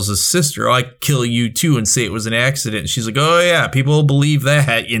he tells his sister, "Oh, I could kill you too," and say it was an accident. And she's like, "Oh yeah, people will believe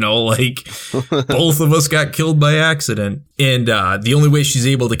that, like both of us got killed by accident." And the only way she's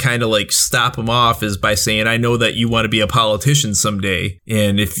able to kind of like stop him off is by saying, "I know that you want to be a politician someday,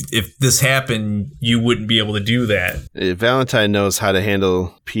 and if this happened, you wouldn't be able to do that." Valentine knows how to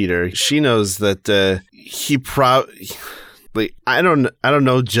handle Peter. She knows that he probably. Like, I don't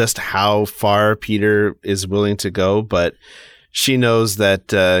know just how far Peter is willing to go, but she knows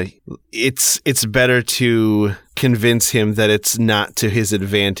that it's better to convince him that it's not to his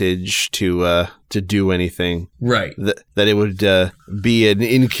advantage to do anything. Right. That it would be an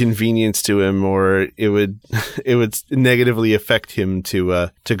inconvenience to him, or it would negatively affect him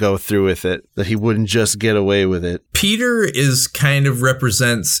to go through with it. That he wouldn't just get away with it. Peter is kind of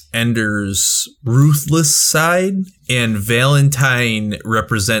represents Ender's ruthless side, and Valentine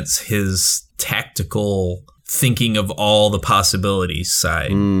represents his tactical thinking of all the possibilities side.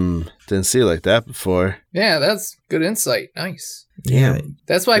 Didn't see it like that before. Yeah, that's good insight. Nice. Yeah.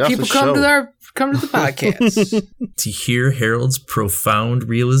 That's why people come to the podcast. To hear Harold's profound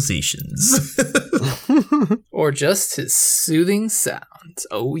realizations. Or just his soothing sounds.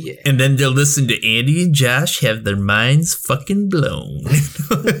 Oh, yeah. And then they'll listen to Andy and Josh have their minds fucking blown.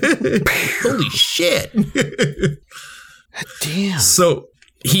 Holy shit. Damn. So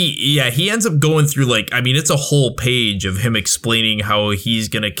he ends up going through it's a whole page of him explaining how he's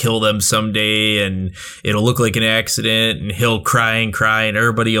going to kill them someday and it'll look like an accident and he'll cry and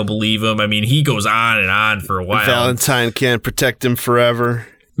everybody will believe him. I mean, he goes on and on for a while. Valentine can't protect him forever.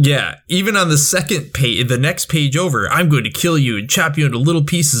 Yeah, even on the second page, the next page over, "I'm going to kill you and chop you into little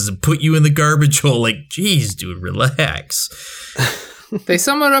pieces and put you in the garbage hole." Like, geez, dude, relax. They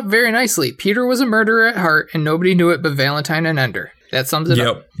sum it up very nicely. Peter was a murderer at heart and nobody knew it but Valentine and Ender. That sums it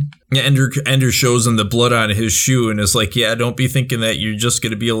up. Yeah, Ender shows him the blood on his shoe and is like, "Yeah, don't be thinking that you're just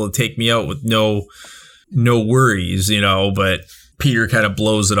going to be able to take me out with no worries, but Peter kind of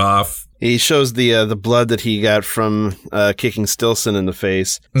blows it off. He shows the blood that he got from kicking Stilson in the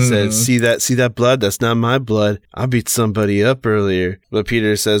face. Says, "See that blood? That's not my blood. I beat somebody up earlier." But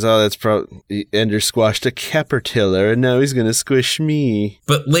Peter says, "Oh, that's probably Ender squashed a caterpillar, and now he's gonna squish me."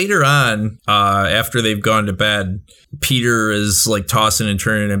 But later on, after they've gone to bed, Peter is like tossing and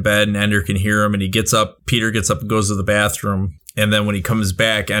turning in bed, and Ender can hear him, and he gets up. Peter gets up and goes to the bathroom. And then when he comes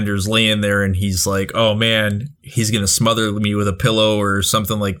back, Ender's laying there and he's like, "Oh man, he's going to smother me with a pillow or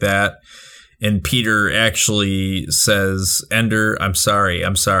something like that." And Peter actually says, "Ender, I'm sorry.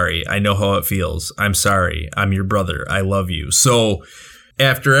 I know how it feels. I'm sorry. I'm your brother. I love you." So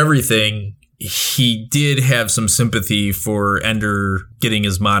after everything, he did have some sympathy for Ender getting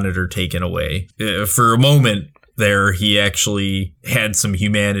his monitor taken away. For a moment there, he actually had some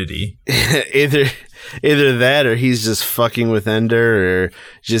humanity. Either that or he's just fucking with Ender or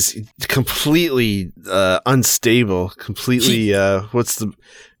just completely unstable, completely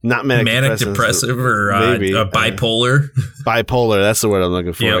not manic depressive or maybe bipolar. Bipolar, that's the word I'm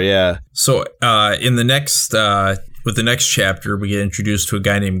looking for. Yep. Yeah. So in the next with the next chapter, we get introduced to a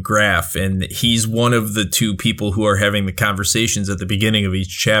guy named Graf, and he's one of the two people who are having the conversations at the beginning of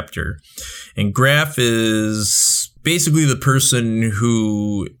each chapter. And Graf is basically the person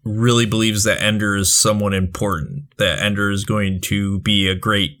who really believes that Ender is someone important, that Ender is going to be a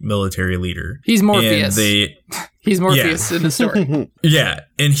great military leader. He's Morpheus. He's Morpheus in the story. Yeah.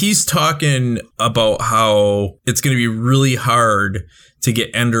 And he's talking about how it's going to be really hard to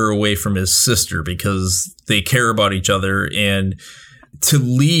get Ender away from his sister because they care about each other, and to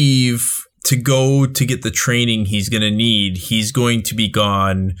leave to go to get the training he's going to need, he's going to be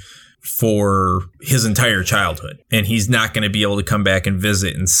gone for his entire childhood, and he's not going to be able to come back and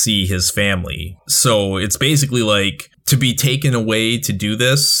visit and see his family. So it's basically like to be taken away to do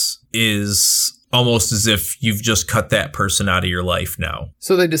this is almost as if you've just cut that person out of your life now.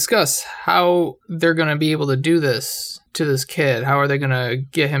 So they discuss how they're going to be able to do this to this kid. How are they going to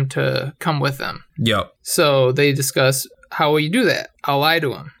get him to come with them? Yep. So they discuss, how will you do that? I'll lie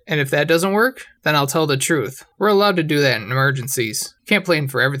to him. And if that doesn't work, then I'll tell the truth. We're allowed to do that in emergencies. Can't blame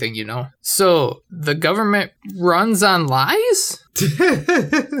for everything, you know. So the government runs on lies?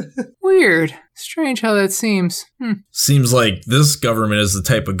 Weird. Strange how that seems. Seems like this government is the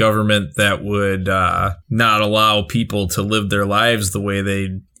type of government that would not allow people to live their lives the way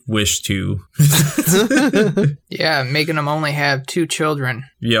they wish to. Yeah, making them only have 2 children.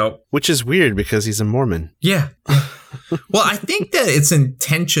 Yep. Which is weird because he's a Mormon. Yeah. Well, I think that it's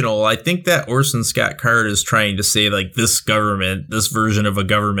intentional. I think that Orson Scott Card is trying to say, like, this government, this version of a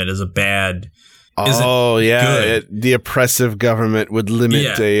government is a bad Oh, yeah. good. The oppressive government would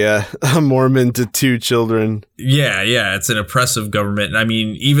limit a Mormon to 2 children. Yeah, it's an oppressive government. I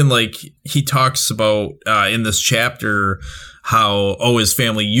mean, even like he talks about in this chapter how, his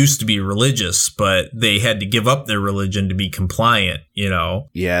family used to be religious, but they had to give up their religion to be compliant, you know?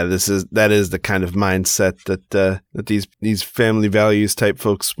 Yeah, that is the kind of mindset that these family values type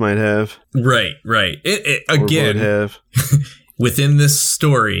folks might have. Right. It again, would have. Within this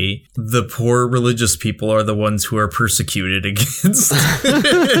story, the poor religious people are the ones who are persecuted against.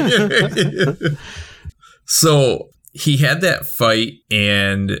 So he had that fight,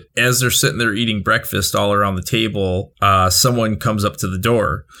 and as they're sitting there eating breakfast all around the table, someone comes up to the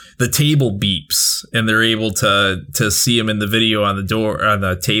door. The table beeps, and they're able to see him in the video on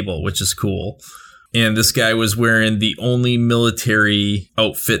the table, which is cool. And this guy was wearing the only military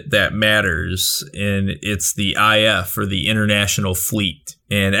outfit that matters, and it's the IF, or the International Fleet.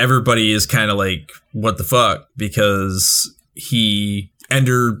 And everybody is kind of like, what the fuck? Because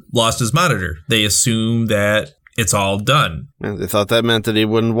Ender lost his monitor. They assume that it's all done. And they thought that meant that he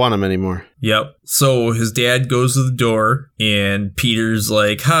wouldn't want him anymore. Yep. So his dad goes to the door, and Peter's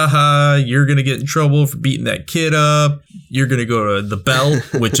like, haha, you're going to get in trouble for beating that kid up. You're going to go to the Belt,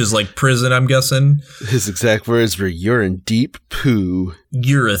 which is like prison, I'm guessing. His exact words were, you're in deep poo.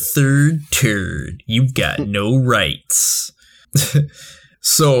 You're a third turd. You've got no rights.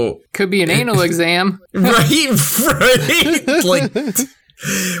 So could be an anal exam. Right. Like,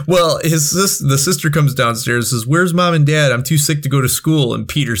 well, the sister comes downstairs and says, where's mom and dad? I'm too sick to go to school. And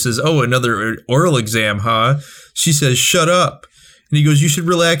Peter says, oh, another oral exam, huh? She says, shut up. And he goes, you should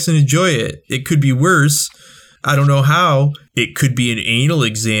relax and enjoy it. It could be worse. I don't know how. It could be an anal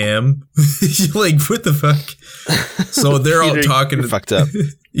exam. You're like, what the fuck? So they're Peter, all talking. You're fucked up.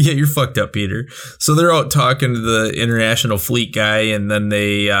 Yeah, you're fucked up, Peter. So they're out talking to the International Fleet guy, and then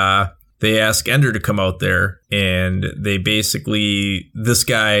they ask Ender to come out there, and they basically, this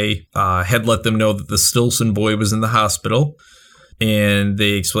guy had let them know that the Stilson boy was in the hospital, and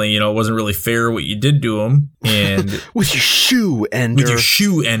they explain, it wasn't really fair what you did to him, and with your shoe,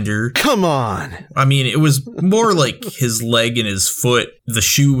 Ender. Come on. I mean, it was more like his leg and his foot. The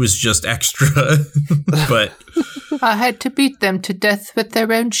shoe was just extra, but I had to beat them to death with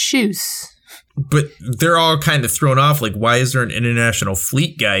their own shoes. But they're all kind of thrown off, like, why is there an International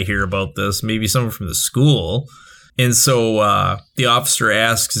Fleet guy here about this? Maybe someone from the school. And so the officer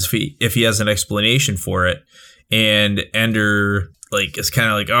asks if he has an explanation for it. And Ender, like, is kind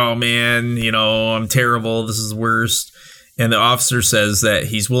of like, oh, man, I'm terrible. This is the worst. And the officer says that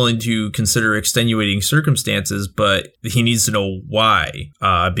he's willing to consider extenuating circumstances, but he needs to know why,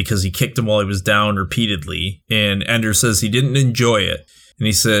 because he kicked him while he was down repeatedly. And Ender says he didn't enjoy it. And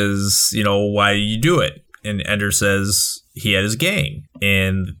he says, why did you do it? And Ender says he had his gang.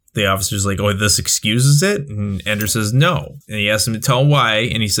 And the officer's like, oh, this excuses it? And Ender says no. And he asked him to tell him why.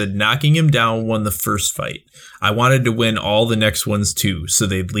 And he said, knocking him down won the first fight. I wanted to win all the next ones too, so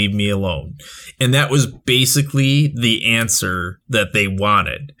they'd leave me alone. And that was basically the answer that they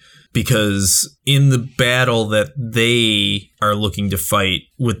wanted. Because in the battle that they are looking to fight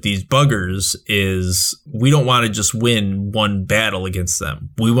with these buggers is we don't want to just win one battle against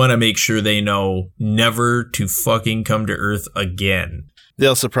them. We want to make sure they know never to fucking come to Earth again. They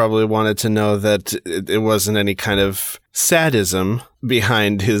also probably wanted to know that it wasn't any kind of sadism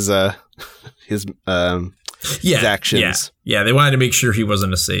behind his actions. Yeah, they wanted to make sure he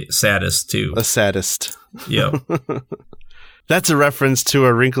wasn't a sadist too. A sadist. Yeah. That's a reference to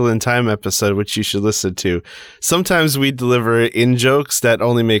a Wrinkle in Time episode, which you should listen to. Sometimes we deliver in-jokes that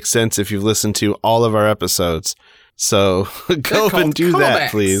only make sense if you've listened to all of our episodes. So go up and do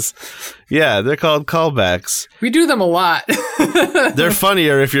that, please. Yeah, they're called callbacks. We do them a lot. They're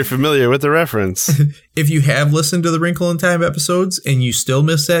funnier if you're familiar with the reference. If you have listened to the Wrinkle in Time episodes and you still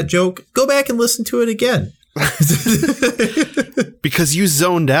miss that joke, go back and listen to it again. Because you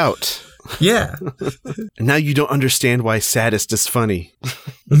zoned out. Yeah. And now you don't understand why sadist is funny.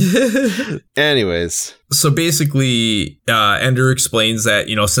 Anyways. So basically, Ender explains that,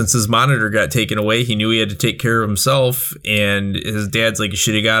 since his monitor got taken away, he knew he had to take care of himself. And his dad's like, you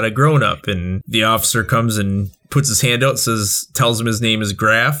should have got a grown up. And the officer comes and puts his hand out, tells him his name is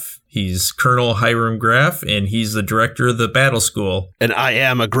Graff. He's Colonel Hiram Graff, and he's the director of the battle school. And I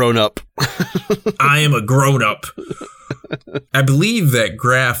am a grown up. I am a grown up. I believe that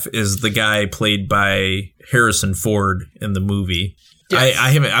Graff is the guy played by Harrison Ford in the movie. Yes.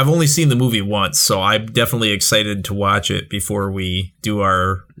 I've only seen the movie once, so I'm definitely excited to watch it before we do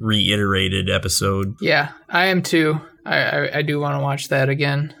our reiterated episode. Yeah, I am too. I do want to watch that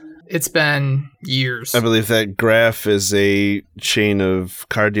again. It's been years. I believe that Graf is a chain of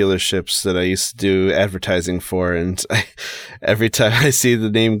car dealerships that I used to do advertising for, and every time I see the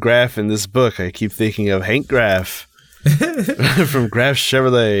name Graf in this book, I keep thinking of Hank Graf from Graf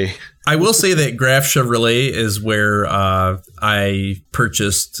Chevrolet. I will say that Graf Chevrolet is where I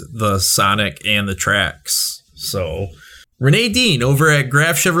purchased the Sonic and the Trax. So Renee Dean over at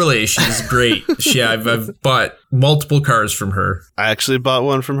Graf Chevrolet, she's great. I've bought multiple cars from her. I actually bought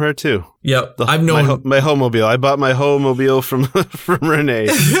one from her too. Yep, I've known my Homemobile. I bought my Homemobile from Renee.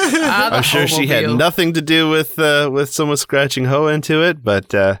 I'm sure she had nothing to do with someone scratching hoe into it,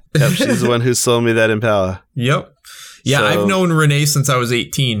 but yep, she's the one who sold me that Impala. Yep. Yeah, I've known Renee since I was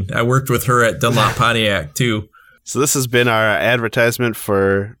 18. I worked with her at Dunlop Pontiac, too. So this has been our advertisement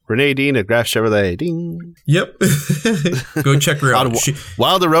for Renee Dean at Graf Chevrolet. Ding. Yep. Go check her out.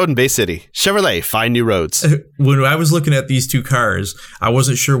 Wilder Road in Bay City. Chevrolet, find new roads. When I was looking at these two cars, I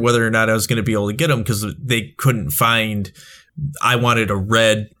wasn't sure whether or not I was going to be able to get them because they couldn't find. I wanted a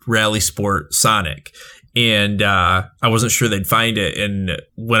red Rally Sport Sonic. And I wasn't sure they'd find it. And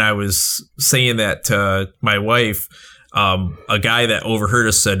when I was saying that to my wife, a guy that overheard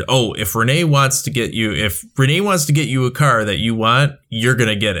us said, "Oh, if Renee wants to get you a car that you want, you're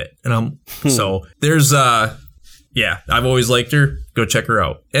gonna get it." And so there's yeah, I've always liked her. Go check her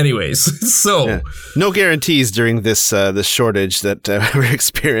out. Anyways, so no guarantees during this shortage that we're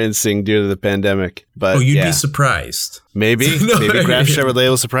experiencing due to the pandemic. But you'd be surprised. Maybe maybe Graf Chevrolet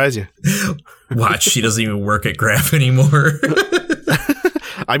will surprise you. Watch, she doesn't even work at Graf anymore.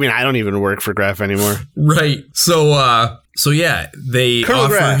 I mean, I don't even work for Graf anymore. Right. So yeah, they Colonel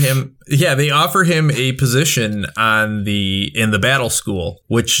offer Graf. him. Yeah, they offer him a position in the battle school,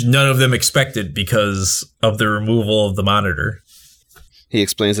 which none of them expected because of the removal of the monitor. He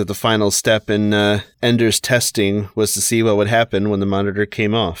explains that the final step in Ender's testing was to see what would happen when the monitor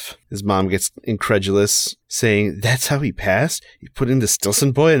came off. His mom gets incredulous, saying, "That's how he passed? You putting the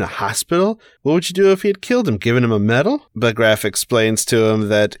Stilson boy in a hospital? What would you do if he had killed him, given him a medal?" But Graf explains to him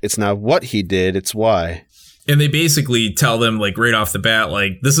that it's not what he did, it's why. And they basically tell them, like, right off the bat,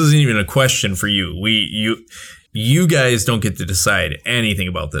 like, this isn't even a question for you. You guys don't get to decide anything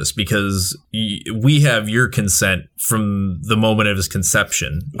about this because we have your consent from the moment of his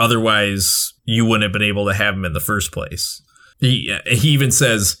conception. Otherwise, you wouldn't have been able to have him in the first place. He even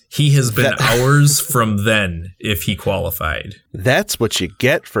says he has been ours from then if he qualified. That's what you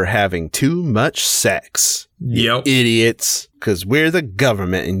get for having too much sex. Yep. You idiots. Because we're the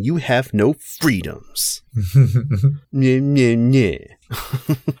government and you have no freedoms. Nyeh.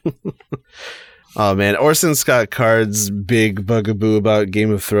 Oh man, Orson Scott Card's big bugaboo about Game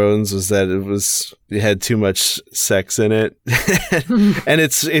of Thrones was that it had too much sex in it. And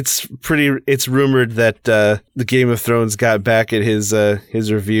it's rumored that the Game of Thrones got back at his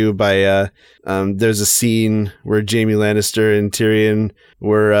review by there's a scene where Jaime Lannister and Tyrion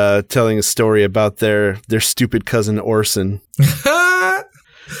were telling a story about their stupid cousin Orson.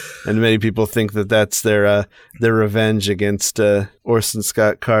 And many people think that that's their revenge against Orson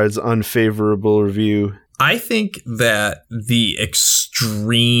Scott Card's unfavorable review. I think that the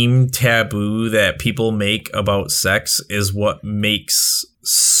extreme taboo that people make about sex is what makes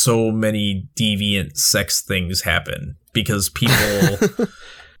so many deviant sex things happen. Because people...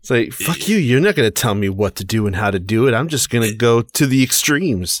 It's like, fuck you, you're not going to tell me what to do and how to do it. I'm just going to go to the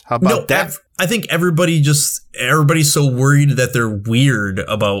extremes. How about that? I think everybody's so worried that they're weird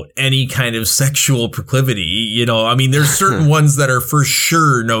about any kind of sexual proclivity. You know, I mean, there's certain ones that are for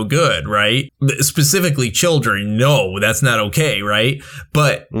sure no good, right? Specifically children. No, that's not okay, right?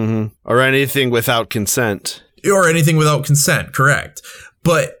 But or anything without consent. Or anything without consent, correct.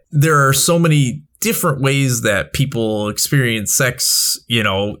 But there are so many different ways that people experience sex, you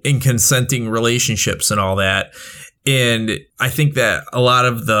know, in consenting relationships and all that. And I think that a lot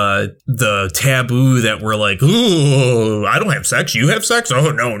of the taboo that we're like, "Ooh, I don't have sex. You have sex? Oh,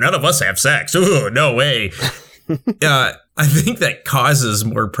 no, none of us have sex. Ooh, no way." I think that causes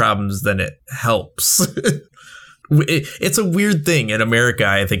more problems than it helps. It's a weird thing in America,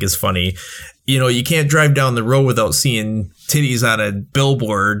 I think is funny. You know, you can't drive down the road without seeing titties on a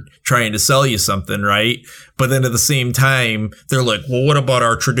billboard trying to sell you something, right? But then at the same time, they're like, well, what about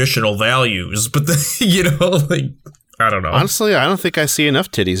our traditional values? But, you know, like, I don't know. Honestly, I don't think I see enough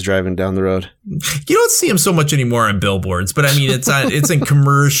titties driving down the road. You don't see them so much anymore on billboards, but I mean, it's in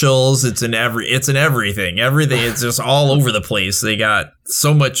commercials, it's in everything. It's just all over the place. They got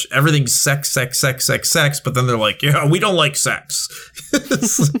so much, everything's sex, but then they're like, yeah, we don't like sex.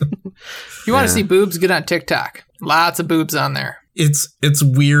 You want to see boobs? Get on TikTok. Lots of boobs on there. It's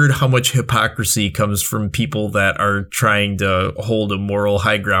weird how much hypocrisy comes from people that are trying to hold a moral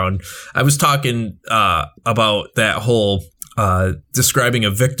high ground. I was talking about that whole describing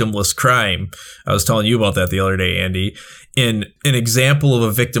a victimless crime. I was telling you about that the other day, Andy. And an example of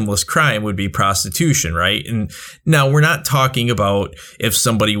a victimless crime would be prostitution, right? And now we're not talking about if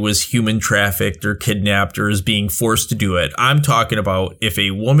somebody was human trafficked or kidnapped or is being forced to do it. I'm talking about if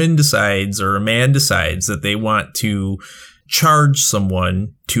a woman decides or a man decides that they want to charge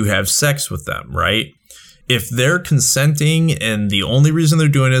someone to have sex with them, right? If they're consenting and the only reason they're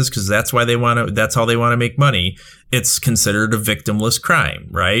doing it is because that's how they want to make money, it's considered a victimless crime,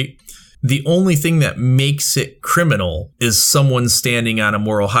 right? The only thing that makes it criminal is someone standing on a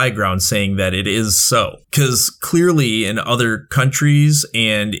moral high ground saying that it is so. Because clearly in other countries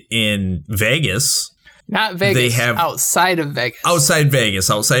and in Vegas, not Vegas, they have outside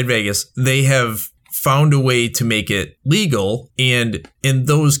Vegas, they have found a way to make it legal. And in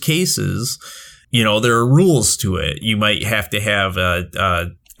those cases, you know, there are rules to it. You might have to have a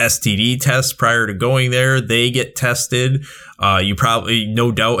STD test prior to going there. They get tested. You probably,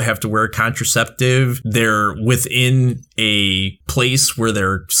 no doubt, have to wear a contraceptive. They're within a place where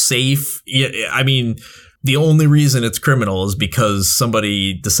they're safe. I mean, the only reason it's criminal is because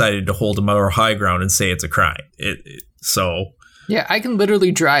somebody decided to hold a moral high ground and say it's a crime. Yeah, I can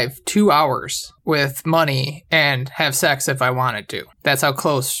literally drive 2 hours with money and have sex if I wanted to. That's how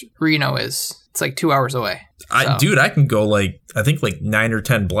close Reno is. It's like 2 hours away. I can go I think 9 or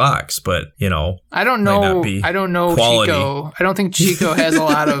 10 blocks, but you know, I don't know quality. Chico. I don't think Chico has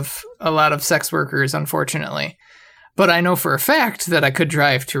a lot of sex workers, unfortunately. But I know for a fact that I could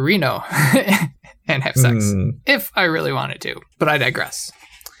drive to Reno and have sex if I really wanted to. But I digress.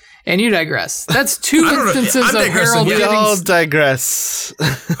 And you digress. That's two instances of Harold. We all digress.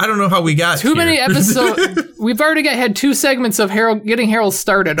 I don't know how we got too here. many episodes. We've already had 2 segments of Harold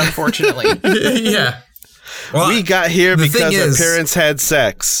started, unfortunately. Yeah. Well, we got here because our parents had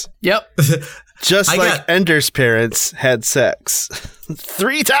sex. Yep. Just like Ender's parents had sex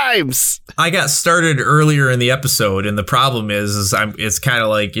 3 times. I got started earlier in the episode, and the problem is it's kind of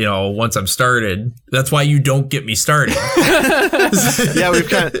like, you know, once I'm started, that's why you don't get me started. Yeah, we've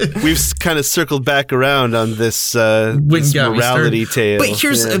kind of circled back around on this morality tale.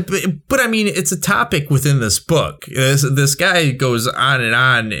 But I mean, it's a topic within this book. This guy goes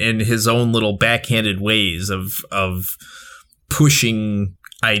on in his own little backhanded ways of pushing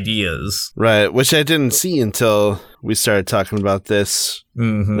ideas, right? Which I didn't see until we started talking about this.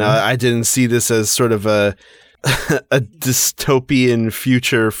 Mm-hmm. Now, I didn't see this as sort of a dystopian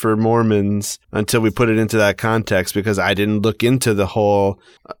future for Mormons until we put it into that context, because I didn't look into the whole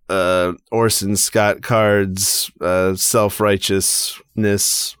Orson Scott Card's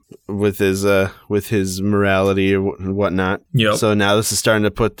self-righteousness with his morality and whatnot. Yep. So now this is starting to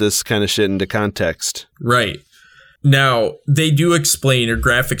put this kind of shit into context, right? Now, they do explain, or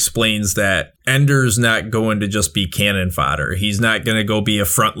Graf explains, that Ender's not going to just be cannon fodder. He's not going to go be a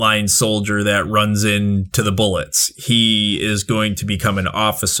frontline soldier that runs into the bullets. He is going to become an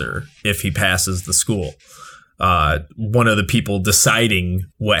officer if he passes the school. One of the people deciding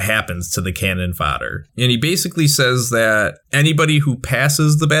what happens to the cannon fodder. And he basically says that anybody who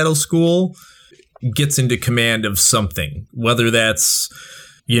passes the battle school gets into command of something, whether that's,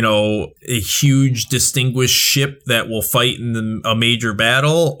 you know, a huge distinguished ship that will fight in a major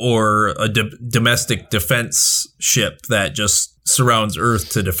battle, or a domestic defense ship that just surrounds Earth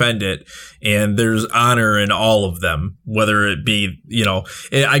to defend it. And there's honor in all of them, whether it be, you know,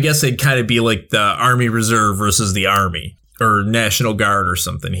 I guess it'd kind of be like the Army Reserve versus the Army or National Guard or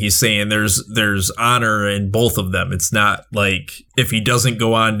something. He's saying there's honor in both of them. It's not like if he doesn't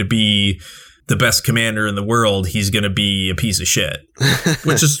go on to be the best commander in the world, he's going to be a piece of shit,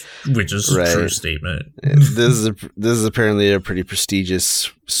 which is right. A true statement. This is apparently a pretty prestigious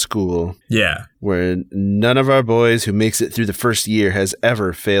school. Yeah. Where none of our boys who makes it through the first year has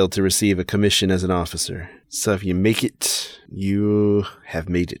ever failed to receive a commission as an officer. So if you make it, you have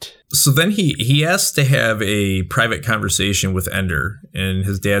made it. So then he asks to have a private conversation with Ender, and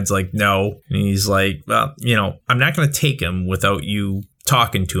his dad's like, no. And he's like, well, you know, I'm not going to take him without you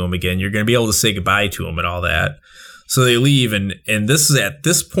talking to him again. You're going to be able to say goodbye to him and all that. So they leave, and this is at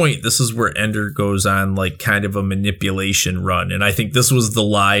this point, this is where Ender goes on like kind of a manipulation run. And I think this was the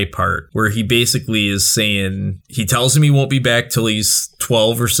lie part, where he basically is saying, he tells him he won't be back till he's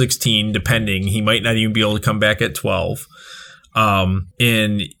 12 or 16, depending. He might not even be able to come back at 12.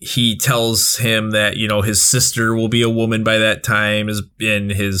 And he tells him that, you know, his sister will be a woman by that time,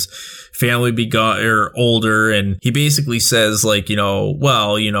 and his family be gone or older. And he basically says, like, you know,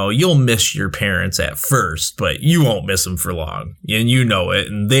 well, you know, you'll miss your parents at first, but you won't miss them for long. And you know it.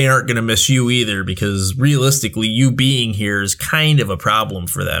 And they aren't going to miss you either, because realistically, you being here is kind of a problem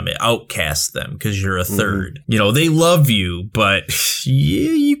for them. It outcasts them because you're a third. You know, they love you, but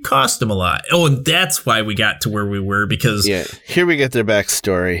you cost them a lot. Oh, and that's why we got to where we were, because here we get their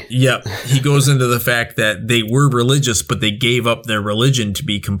backstory. Yep. He goes into the fact that they were religious, but they gave up their religion to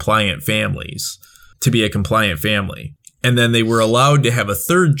be compliant families, to be a compliant family. And then they were allowed to have a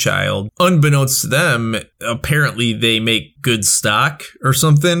third child. Unbeknownst to them, apparently they make good stock or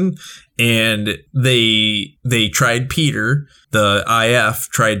something. And they tried Peter. The IF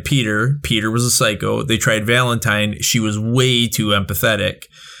tried Peter. Peter was a psycho. They tried Valentine. She was way too empathetic.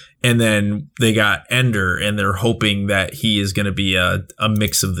 And then they got Ender, and they're hoping that he is going to be a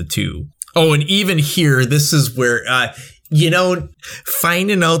mix of the two. Oh, and even here, this is where, you know,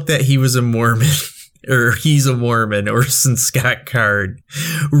 finding out that he was a Mormon or he's a Mormon, Orson Scott Card,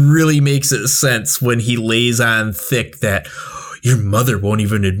 really makes it sense when he lays on thick that your mother won't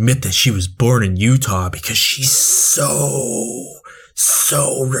even admit that she was born in Utah because she's so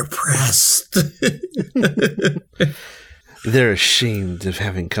repressed. They're ashamed of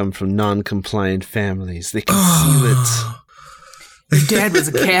having come from non-compliant families. They conceal it. Your dad was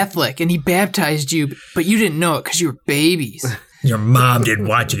a Catholic, and he baptized you, but you didn't know it because you were babies. Your mom didn't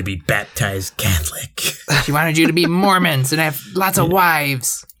want you to be baptized Catholic. She wanted you to be Mormons and have lots of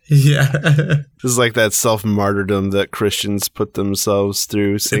wives. Yeah. It's like that self-martyrdom that Christians put themselves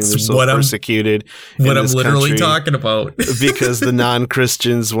through, saying they're so persecuted. What I'm literally talking about. Because the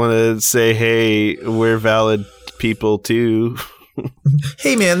non-Christians want to say, hey, we're valid people too.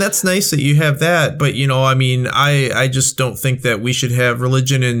 Hey man, that's nice that you have that, but you know, I mean, I just don't think that we should have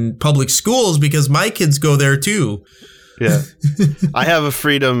religion in public schools because my kids go there too. Yeah. I have a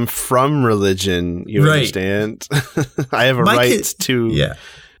freedom from religion, you understand? I have a right to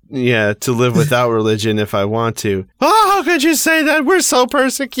to live without religion if I want to. Oh, how could you say that? We're so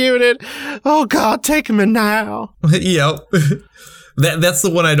persecuted. Oh God, take me now. Yep. That's the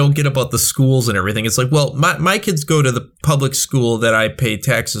one I don't get about the schools and everything. It's like, well, my kids go to the public school that I pay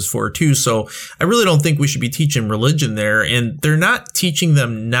taxes for too, so I really don't think we should be teaching religion there. And they're not teaching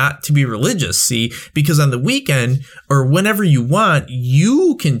them not to be religious, see? Because on the weekend or whenever you want,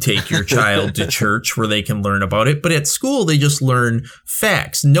 you can take your child to church where they can learn about it. But at school, they just learn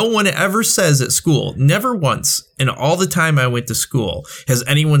facts. No one ever says at school, never once in all the time I went to school, has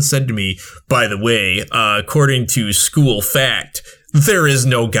anyone said to me, by the way, according to school fact, there is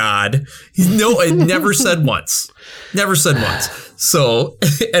no God. No, it never said once. Never said once. So,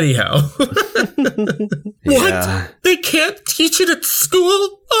 anyhow. What? They can't teach it at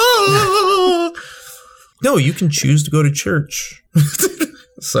school? Oh. No, you can choose to go to church.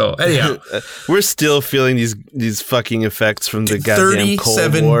 So, anyhow. We're still feeling these fucking effects from the goddamn Cold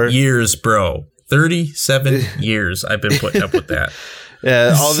War. 37 years, bro. 37 years I've been putting up with that.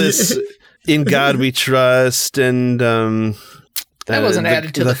 Yeah, all this in God we trust and that wasn't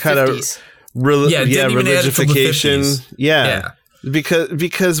added to the 50s. Religification. Yeah.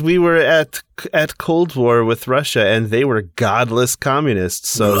 Because we were at Cold War with Russia and they were godless communists.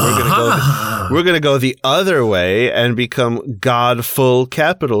 So we're gonna go the other way and become godful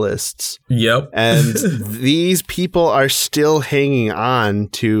capitalists. Yep. And these people are still hanging on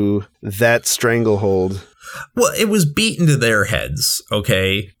to that stranglehold. Well, it was beat into their heads,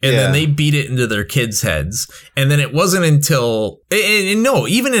 okay? And then they beat it into their kids' heads. And then it wasn't until... And no,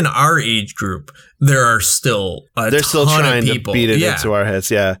 even in our age group, there are still They're still trying to beat it into our heads,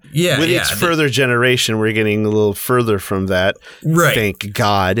 With each further generation, we're getting a little further from that. Right. Thank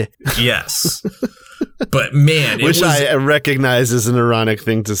God. Yes. But man, which I recognize as an ironic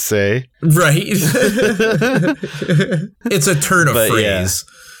thing to say. Right. It's a turn of phrase.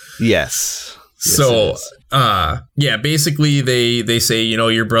 Yeah. Yes. So, basically they say, you know,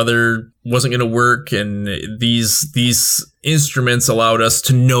 your brother wasn't going to work and these instruments allowed us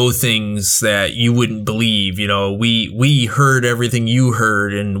to know things that you wouldn't believe. You know, we heard everything you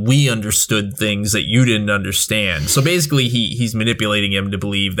heard and we understood things that you didn't understand. So basically he's manipulating him to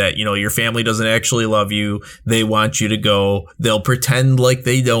believe that, you know, your family doesn't actually love you. They want you to go. They'll pretend like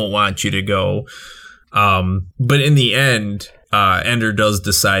they don't want you to go. But in the end, Ender does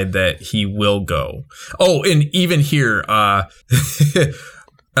decide that he will go. Oh, and even here,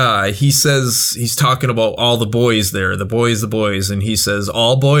 he says he's talking about all the boys there, the boys, and he says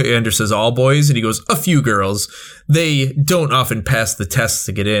Ender says all boys, and he goes, a few girls. They don't often pass the tests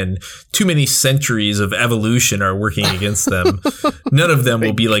to get in. Too many centuries of evolution are working against them. None of them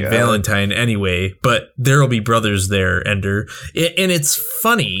will be like Valentine anyway, but there'll be brothers there, Ender. And it's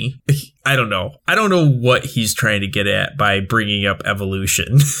funny. I don't know what he's trying to get at by bringing up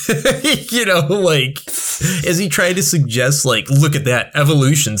evolution. Like, is he trying to suggest, like, look at that,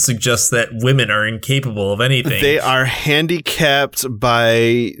 evolution suggests that women are incapable of anything? They are handicapped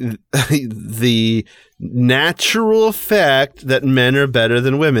by the natural fact that men are better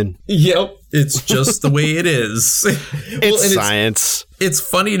than women. Yep. It's just the way it is. It's science. It's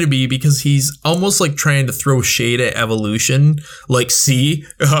funny to me because he's almost like trying to throw shade at evolution. Like, see,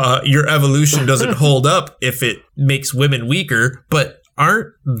 your evolution doesn't hold up if it makes women weaker. But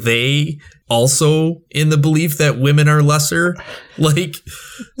aren't they also in the belief that women are lesser? Like,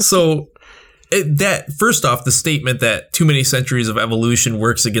 so... that first off, the statement that too many centuries of evolution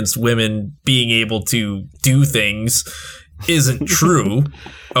works against women being able to do things isn't true.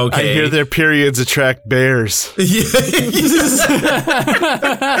 Okay. I hear their periods attract bears.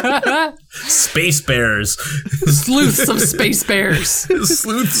 Space bears. Sleuths of space bears.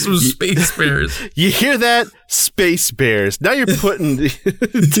 Sleuths of space bears. You hear that? Space bears. Now you're putting the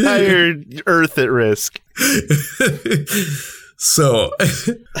entire Earth at risk. So...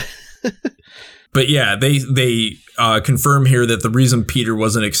 But yeah, they confirm here that the reason Peter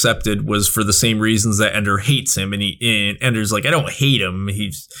wasn't accepted was for the same reasons that Ender hates him, and Ender's like, I don't hate him.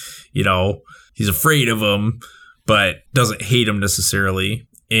 He's afraid of him, but doesn't hate him necessarily.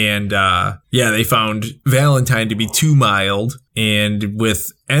 And they found Valentine to be too mild, and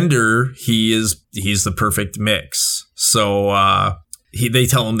with Ender, he's the perfect mix. So they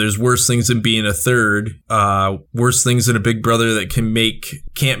tell him there's worse things than being a third, worse things than a big brother that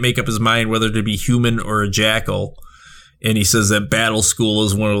can't make up his mind whether to be human or a jackal. And he says that battle school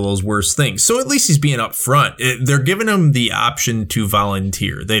is one of those worst things. So at least he's being upfront. They're giving him the option to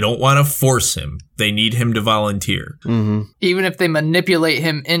volunteer. They don't want to force him. They need him to volunteer. Mm-hmm. Even if they manipulate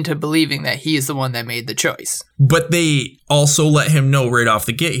him into believing that he is the one that made the choice. But they also let him know right off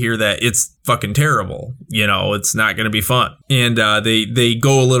the get here that it's fucking terrible. It's not going to be fun. And they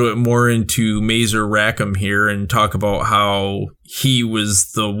go a little bit more into Mazer Rackham here and talk about how he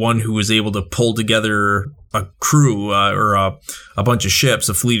was the one who was able to pull together a crew or a bunch of ships,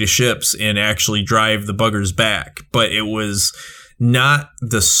 a fleet of ships, and actually drive the buggers back. But it was not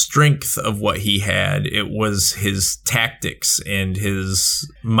the strength of what he had. It was his tactics and his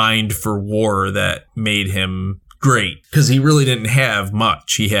mind for war that made him great, because he really didn't have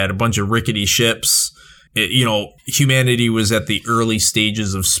much. He had a bunch of rickety ships. Humanity was at the early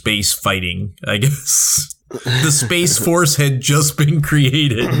stages of space fighting, I guess. The Space Force had just been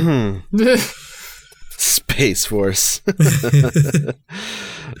created. Space Force.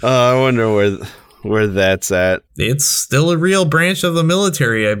 I wonder where that's at. It's still a real branch of the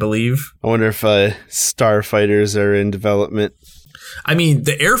military, I believe. I wonder if starfighters are in development. I mean,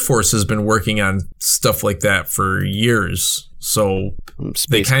 the Air Force has been working on stuff like that for years. So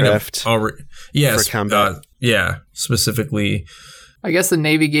they kind of already, for combat. Specifically. I guess the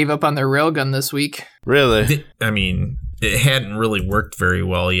Navy gave up on their railgun this week. Really? It hadn't really worked very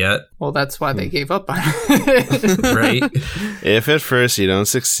well yet. Well, that's why they gave up on it. Right? If at first you don't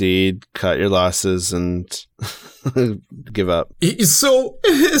succeed, cut your losses and give up. So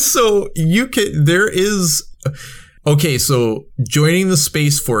you can, okay, so joining the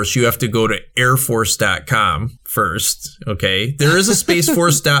Space Force, you have to go to airforce.com first, okay? There is a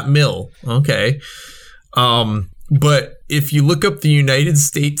spaceforce.mil, okay? But if you look up the United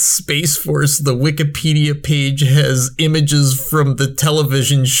States Space Force, the Wikipedia page has images from the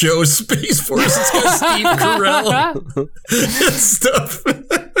television show Space Force. It's got Steve Carell and stuff.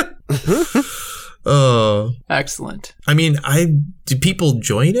 Oh, excellent. I mean, do people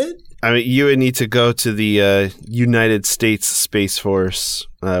join it? I mean, you would need to go to the United States Space Force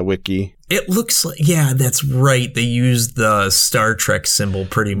wiki. It looks like, yeah, that's right. They used the Star Trek symbol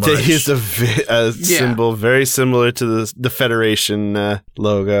pretty much. They used a symbol very similar to the Federation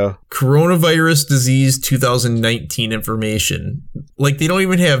logo. Coronavirus disease 2019 information. Like, they don't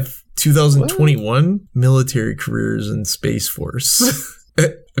even have 2021 military careers in Space Force.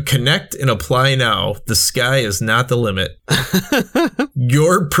 Connect and apply now. The sky is not the limit.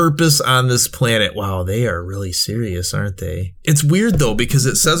 Your purpose on this planet. Wow, they are really serious, aren't they? It's weird, though, because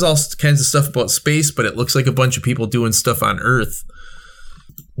it says all kinds of stuff about space, but it looks like a bunch of people doing stuff on Earth.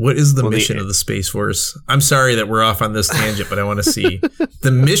 What is the mission of the Space Force? I'm sorry that we're off on this tangent, but I want to see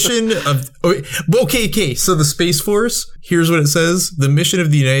the mission of. Okay. So the Space Force. Here's what it says: the mission of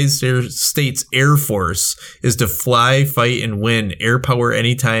the United States Air Force is to fly, fight, and win air power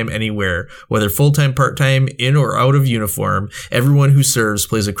anytime, anywhere, whether full-time, part-time, in or out of uniform. Everyone who serves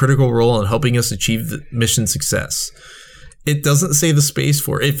plays a critical role in helping us achieve the mission success. It doesn't say the Space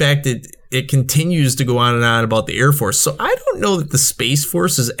Force. In fact, it continues to go on and on about the Air Force. So I don't know that the Space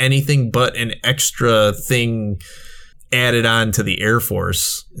Force is anything but an extra thing added on to the Air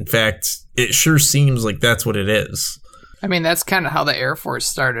Force. In fact, it sure seems like that's what it is. I mean, that's kind of how the Air Force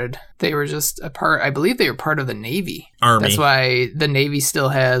started. They were just a part, I believe they were part of the Navy. Army. That's why the Navy still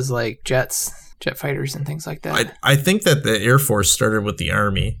has like jet fighters and things like that. I think that the Air Force started with the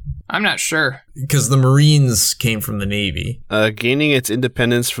Army. I'm not sure. Because the Marines came from the Navy. Gaining its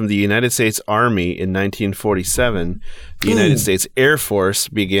independence from the United States Army in 1947, the United States Air Force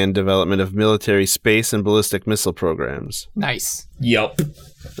began development of military space and ballistic missile programs. Nice. Yep.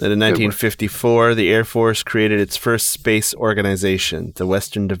 Then in 1954, the Air Force created its first space organization, the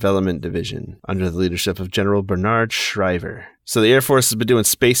Western Development Division, under the leadership of General Bernard Shriver. So the Air Force has been doing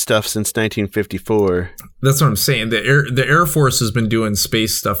space stuff since 1954. That's what I'm saying. The Air Force has been doing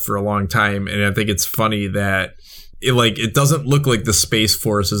space stuff for a long time, and I think it's funny that it doesn't look like the Space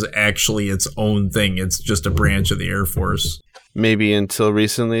Force is actually its own thing. It's just a branch of the Air Force. Maybe until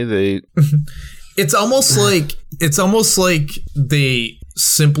recently they It's almost like they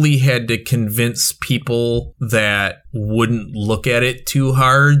simply had to convince people that wouldn't look at it too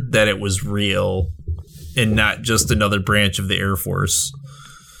hard that it was real and not just another branch of the Air Force.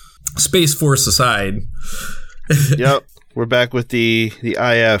 Space Force aside. Yep, we're back with the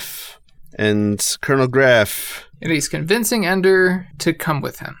IF and Colonel Graff. And he's convincing Ender to come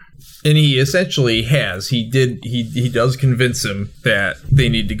with him. And he essentially has. He does convince him that they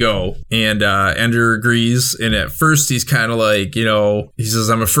need to go. And Ender agrees. And at first he's kind of like, he says,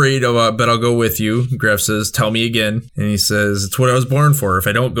 I'm afraid, but I'll go with you. Graff says, tell me again. And he says, it's what I was born for. If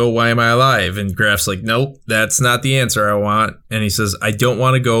I don't go, why am I alive? And Graff's like, nope, that's not the answer I want. And he says, I don't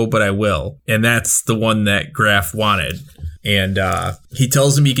want to go, but I will. And that's the one that Graff wanted. And he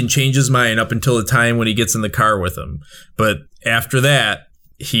tells him he can change his mind up until the time when he gets in the car with him. But after that,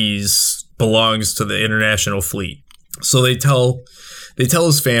 he's belongs to the International Fleet. So they tell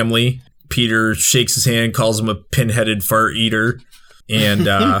his family. Peter shakes his hand, calls him a pin-headed fart eater, and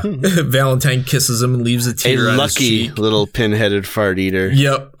Valentine kisses him and leaves a tear on his cheek. A lucky little pin-headed fart eater.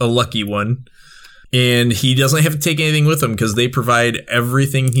 Yep, a lucky one. And he doesn't have to take anything with him because they provide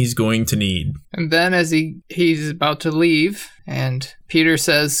everything he's going to need. And then as he's about to leave, and Peter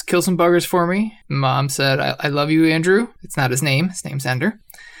says, kill some buggers for me. Mom said, I love you, Andrew. It's not his name. His name's Ender.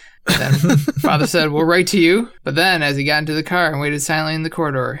 Then Father said, we'll write to you. But then as he got into the car and waited silently in the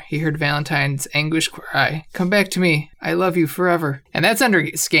corridor, he heard Valentine's anguished cry, come back to me. I love you forever. And that's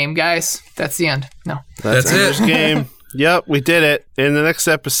Ender's Game, guys. That's the end. No. That's Ender's Game. Yep, we did it. In the next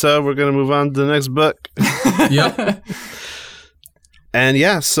episode, we're going to move on to the next book. Yep. And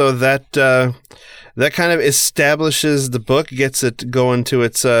yeah, so that kind of establishes the book, gets it going to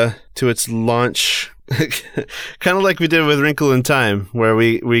its launch, kind of like we did with Wrinkle in Time, where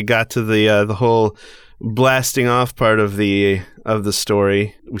we got to the whole blasting off part of the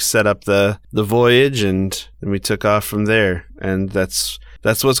story. We set up the voyage, and we took off from there, and that's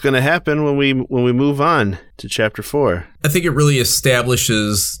what's going to happen when we move on to chapter 4. I think it really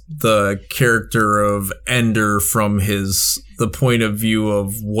establishes the character of Ender from the point of view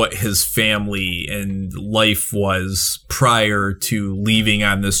of what his family and life was prior to leaving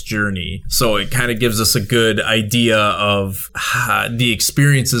on this journey. So it kind of gives us a good idea of the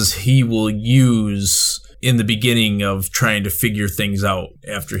experiences he will use in the beginning of trying to figure things out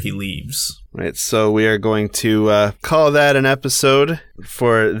after he leaves. Right, so we are going to call that an episode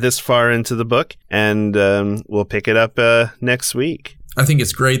for this far into the book, and we'll pick it up next week. I think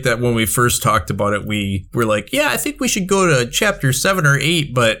it's great that when we first talked about it, we were like, yeah, I think we should go to chapter 7 or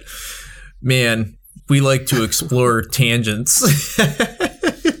 8, but man, we like to explore tangents.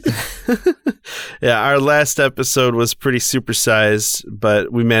 Yeah, our last episode was pretty supersized,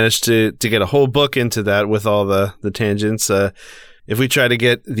 but we managed to get a whole book into that with all the tangents. If we try to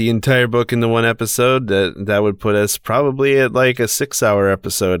get the entire book into one episode, that would put us probably at like a 6-hour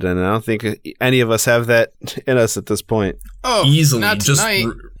episode, and I don't think any of us have that in us at this point. Oh, easily. not tonight.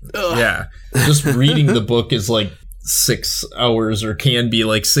 Just reading the book is like 6 hours, or can be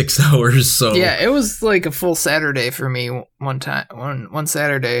like 6 hours. So yeah, it was like a full Saturday for me one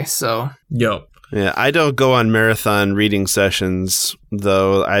Saturday. So yep. Yeah, I don't go on marathon reading sessions,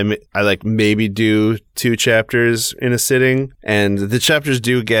 though. I like maybe do 2 chapters in a sitting, and the chapters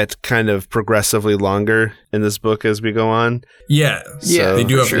do get kind of progressively longer in this book as we go on. Yeah, Yeah, they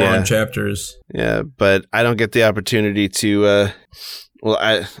do have sure. long chapters. Yeah, but I don't get the opportunity to,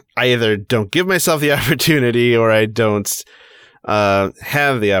 I either don't give myself the opportunity or I don't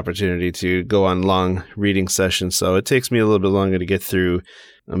have the opportunity to go on long reading sessions, so it takes me a little bit longer to get through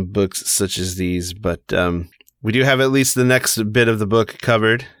books such as these, but we do have at least the next bit of the book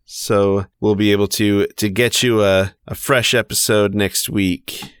covered, so we'll be able to get you a fresh episode next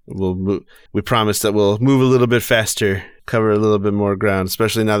week. We promise that we'll move a little bit faster, cover a little bit more ground,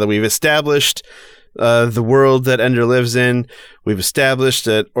 especially now that we've established the world that Ender lives in. We've established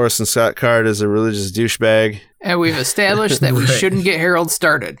that Orson Scott Card is a religious douchebag. And we've established that we shouldn't get Harold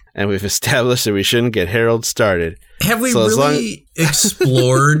started. And we've established that we shouldn't get Harold started. Have we So as really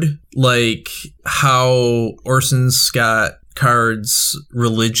explored like how Orson Scott Card's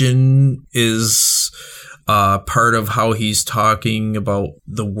religion is part of how he's talking about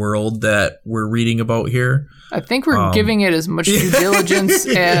the world that we're reading about here? I think we're giving it as much due diligence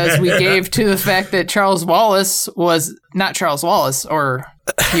as we gave to the fact that Charles Wallace was not Charles Wallace, or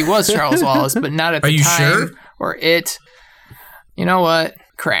he was Charles Wallace, but not at the Are you time. sure? Or it. You know what?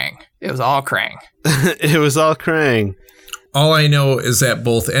 Krang. It was all Krang. It was all Krang. All I know is that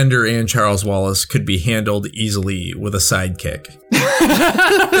both Ender and Charles Wallace could be handled easily with a sidekick.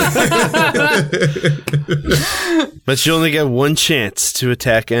 But you only get one chance to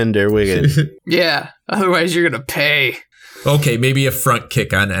attack Ender, Wigan. Yeah. Otherwise, you're going to pay. Okay, maybe a front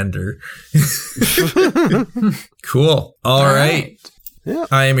kick on Ender. Cool. All right. Yeah.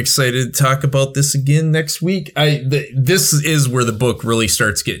 I am excited to talk about this again next week. This is where the book really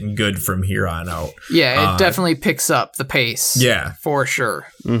starts getting good from here on out. Yeah, it definitely picks up the pace. Yeah. For sure.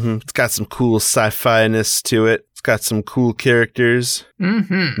 Mm-hmm. It's got some cool sci-fi-ness to it. It's got some cool characters.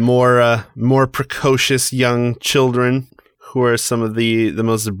 Mm-hmm. More precocious young children who are some of the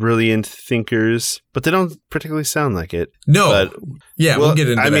most brilliant thinkers, but they don't particularly sound like it. No. But, Yeah, we'll get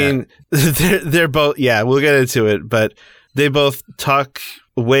into that. I mean, they're both, yeah, we'll get into it, but they both talk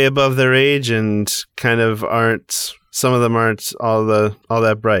way above their age and kind of aren't, some of them aren't all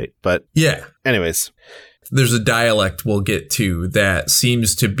that bright. But yeah. Anyways. There's a dialect we'll get to that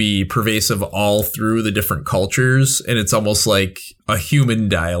seems to be pervasive all through the different cultures. And it's almost like a human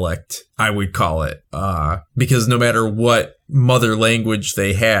dialect, I would call it. Because no matter what mother language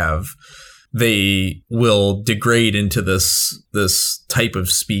they have, they will degrade into this type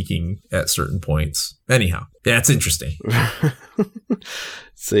of speaking at certain points. Anyhow, that's interesting.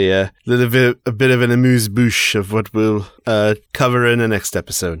 So yeah, a bit of an amuse-bouche of what we'll cover in the next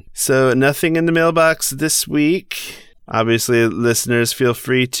episode. So nothing in the mailbox this week. Obviously, listeners, feel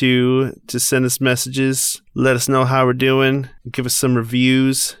free to send us messages. Let us know how we're doing. Give us some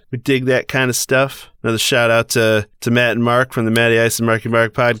reviews. We dig that kind of stuff. Another shout out to Matt and Mark from the Matty Ice and Marky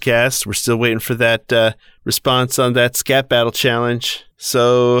Mark podcast. We're still waiting for that response on that Scat Battle Challenge.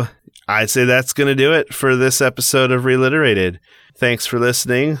 So I'd say that's going to do it for this episode of Reliterated. Thanks for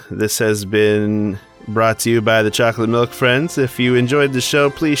listening. This has been brought to you by the Chocolate Milk Friends. If you enjoyed the show,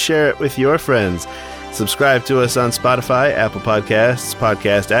 please share it with your friends. Subscribe to us on Spotify, Apple Podcasts,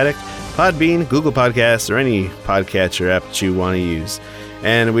 Podcast Addict, Podbean, Google Podcasts, or any podcatcher app that you want to use.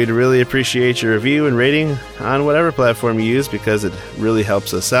 And we'd really appreciate your review and rating on whatever platform you use because it really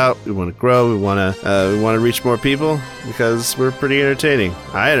helps us out. We want to grow. We want to reach more people because we're pretty entertaining.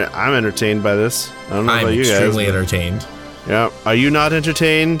 I'm entertained by this. I don't know about you guys. I'm extremely entertained. Yeah. Are you not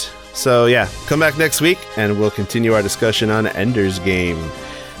entertained? So yeah, come back next week and we'll continue our discussion on Ender's Game.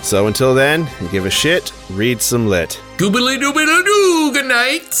 So until then, give a shit, read some lit. Goobly doobly doo, good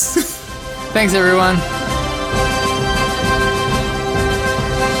night. Thanks, everyone.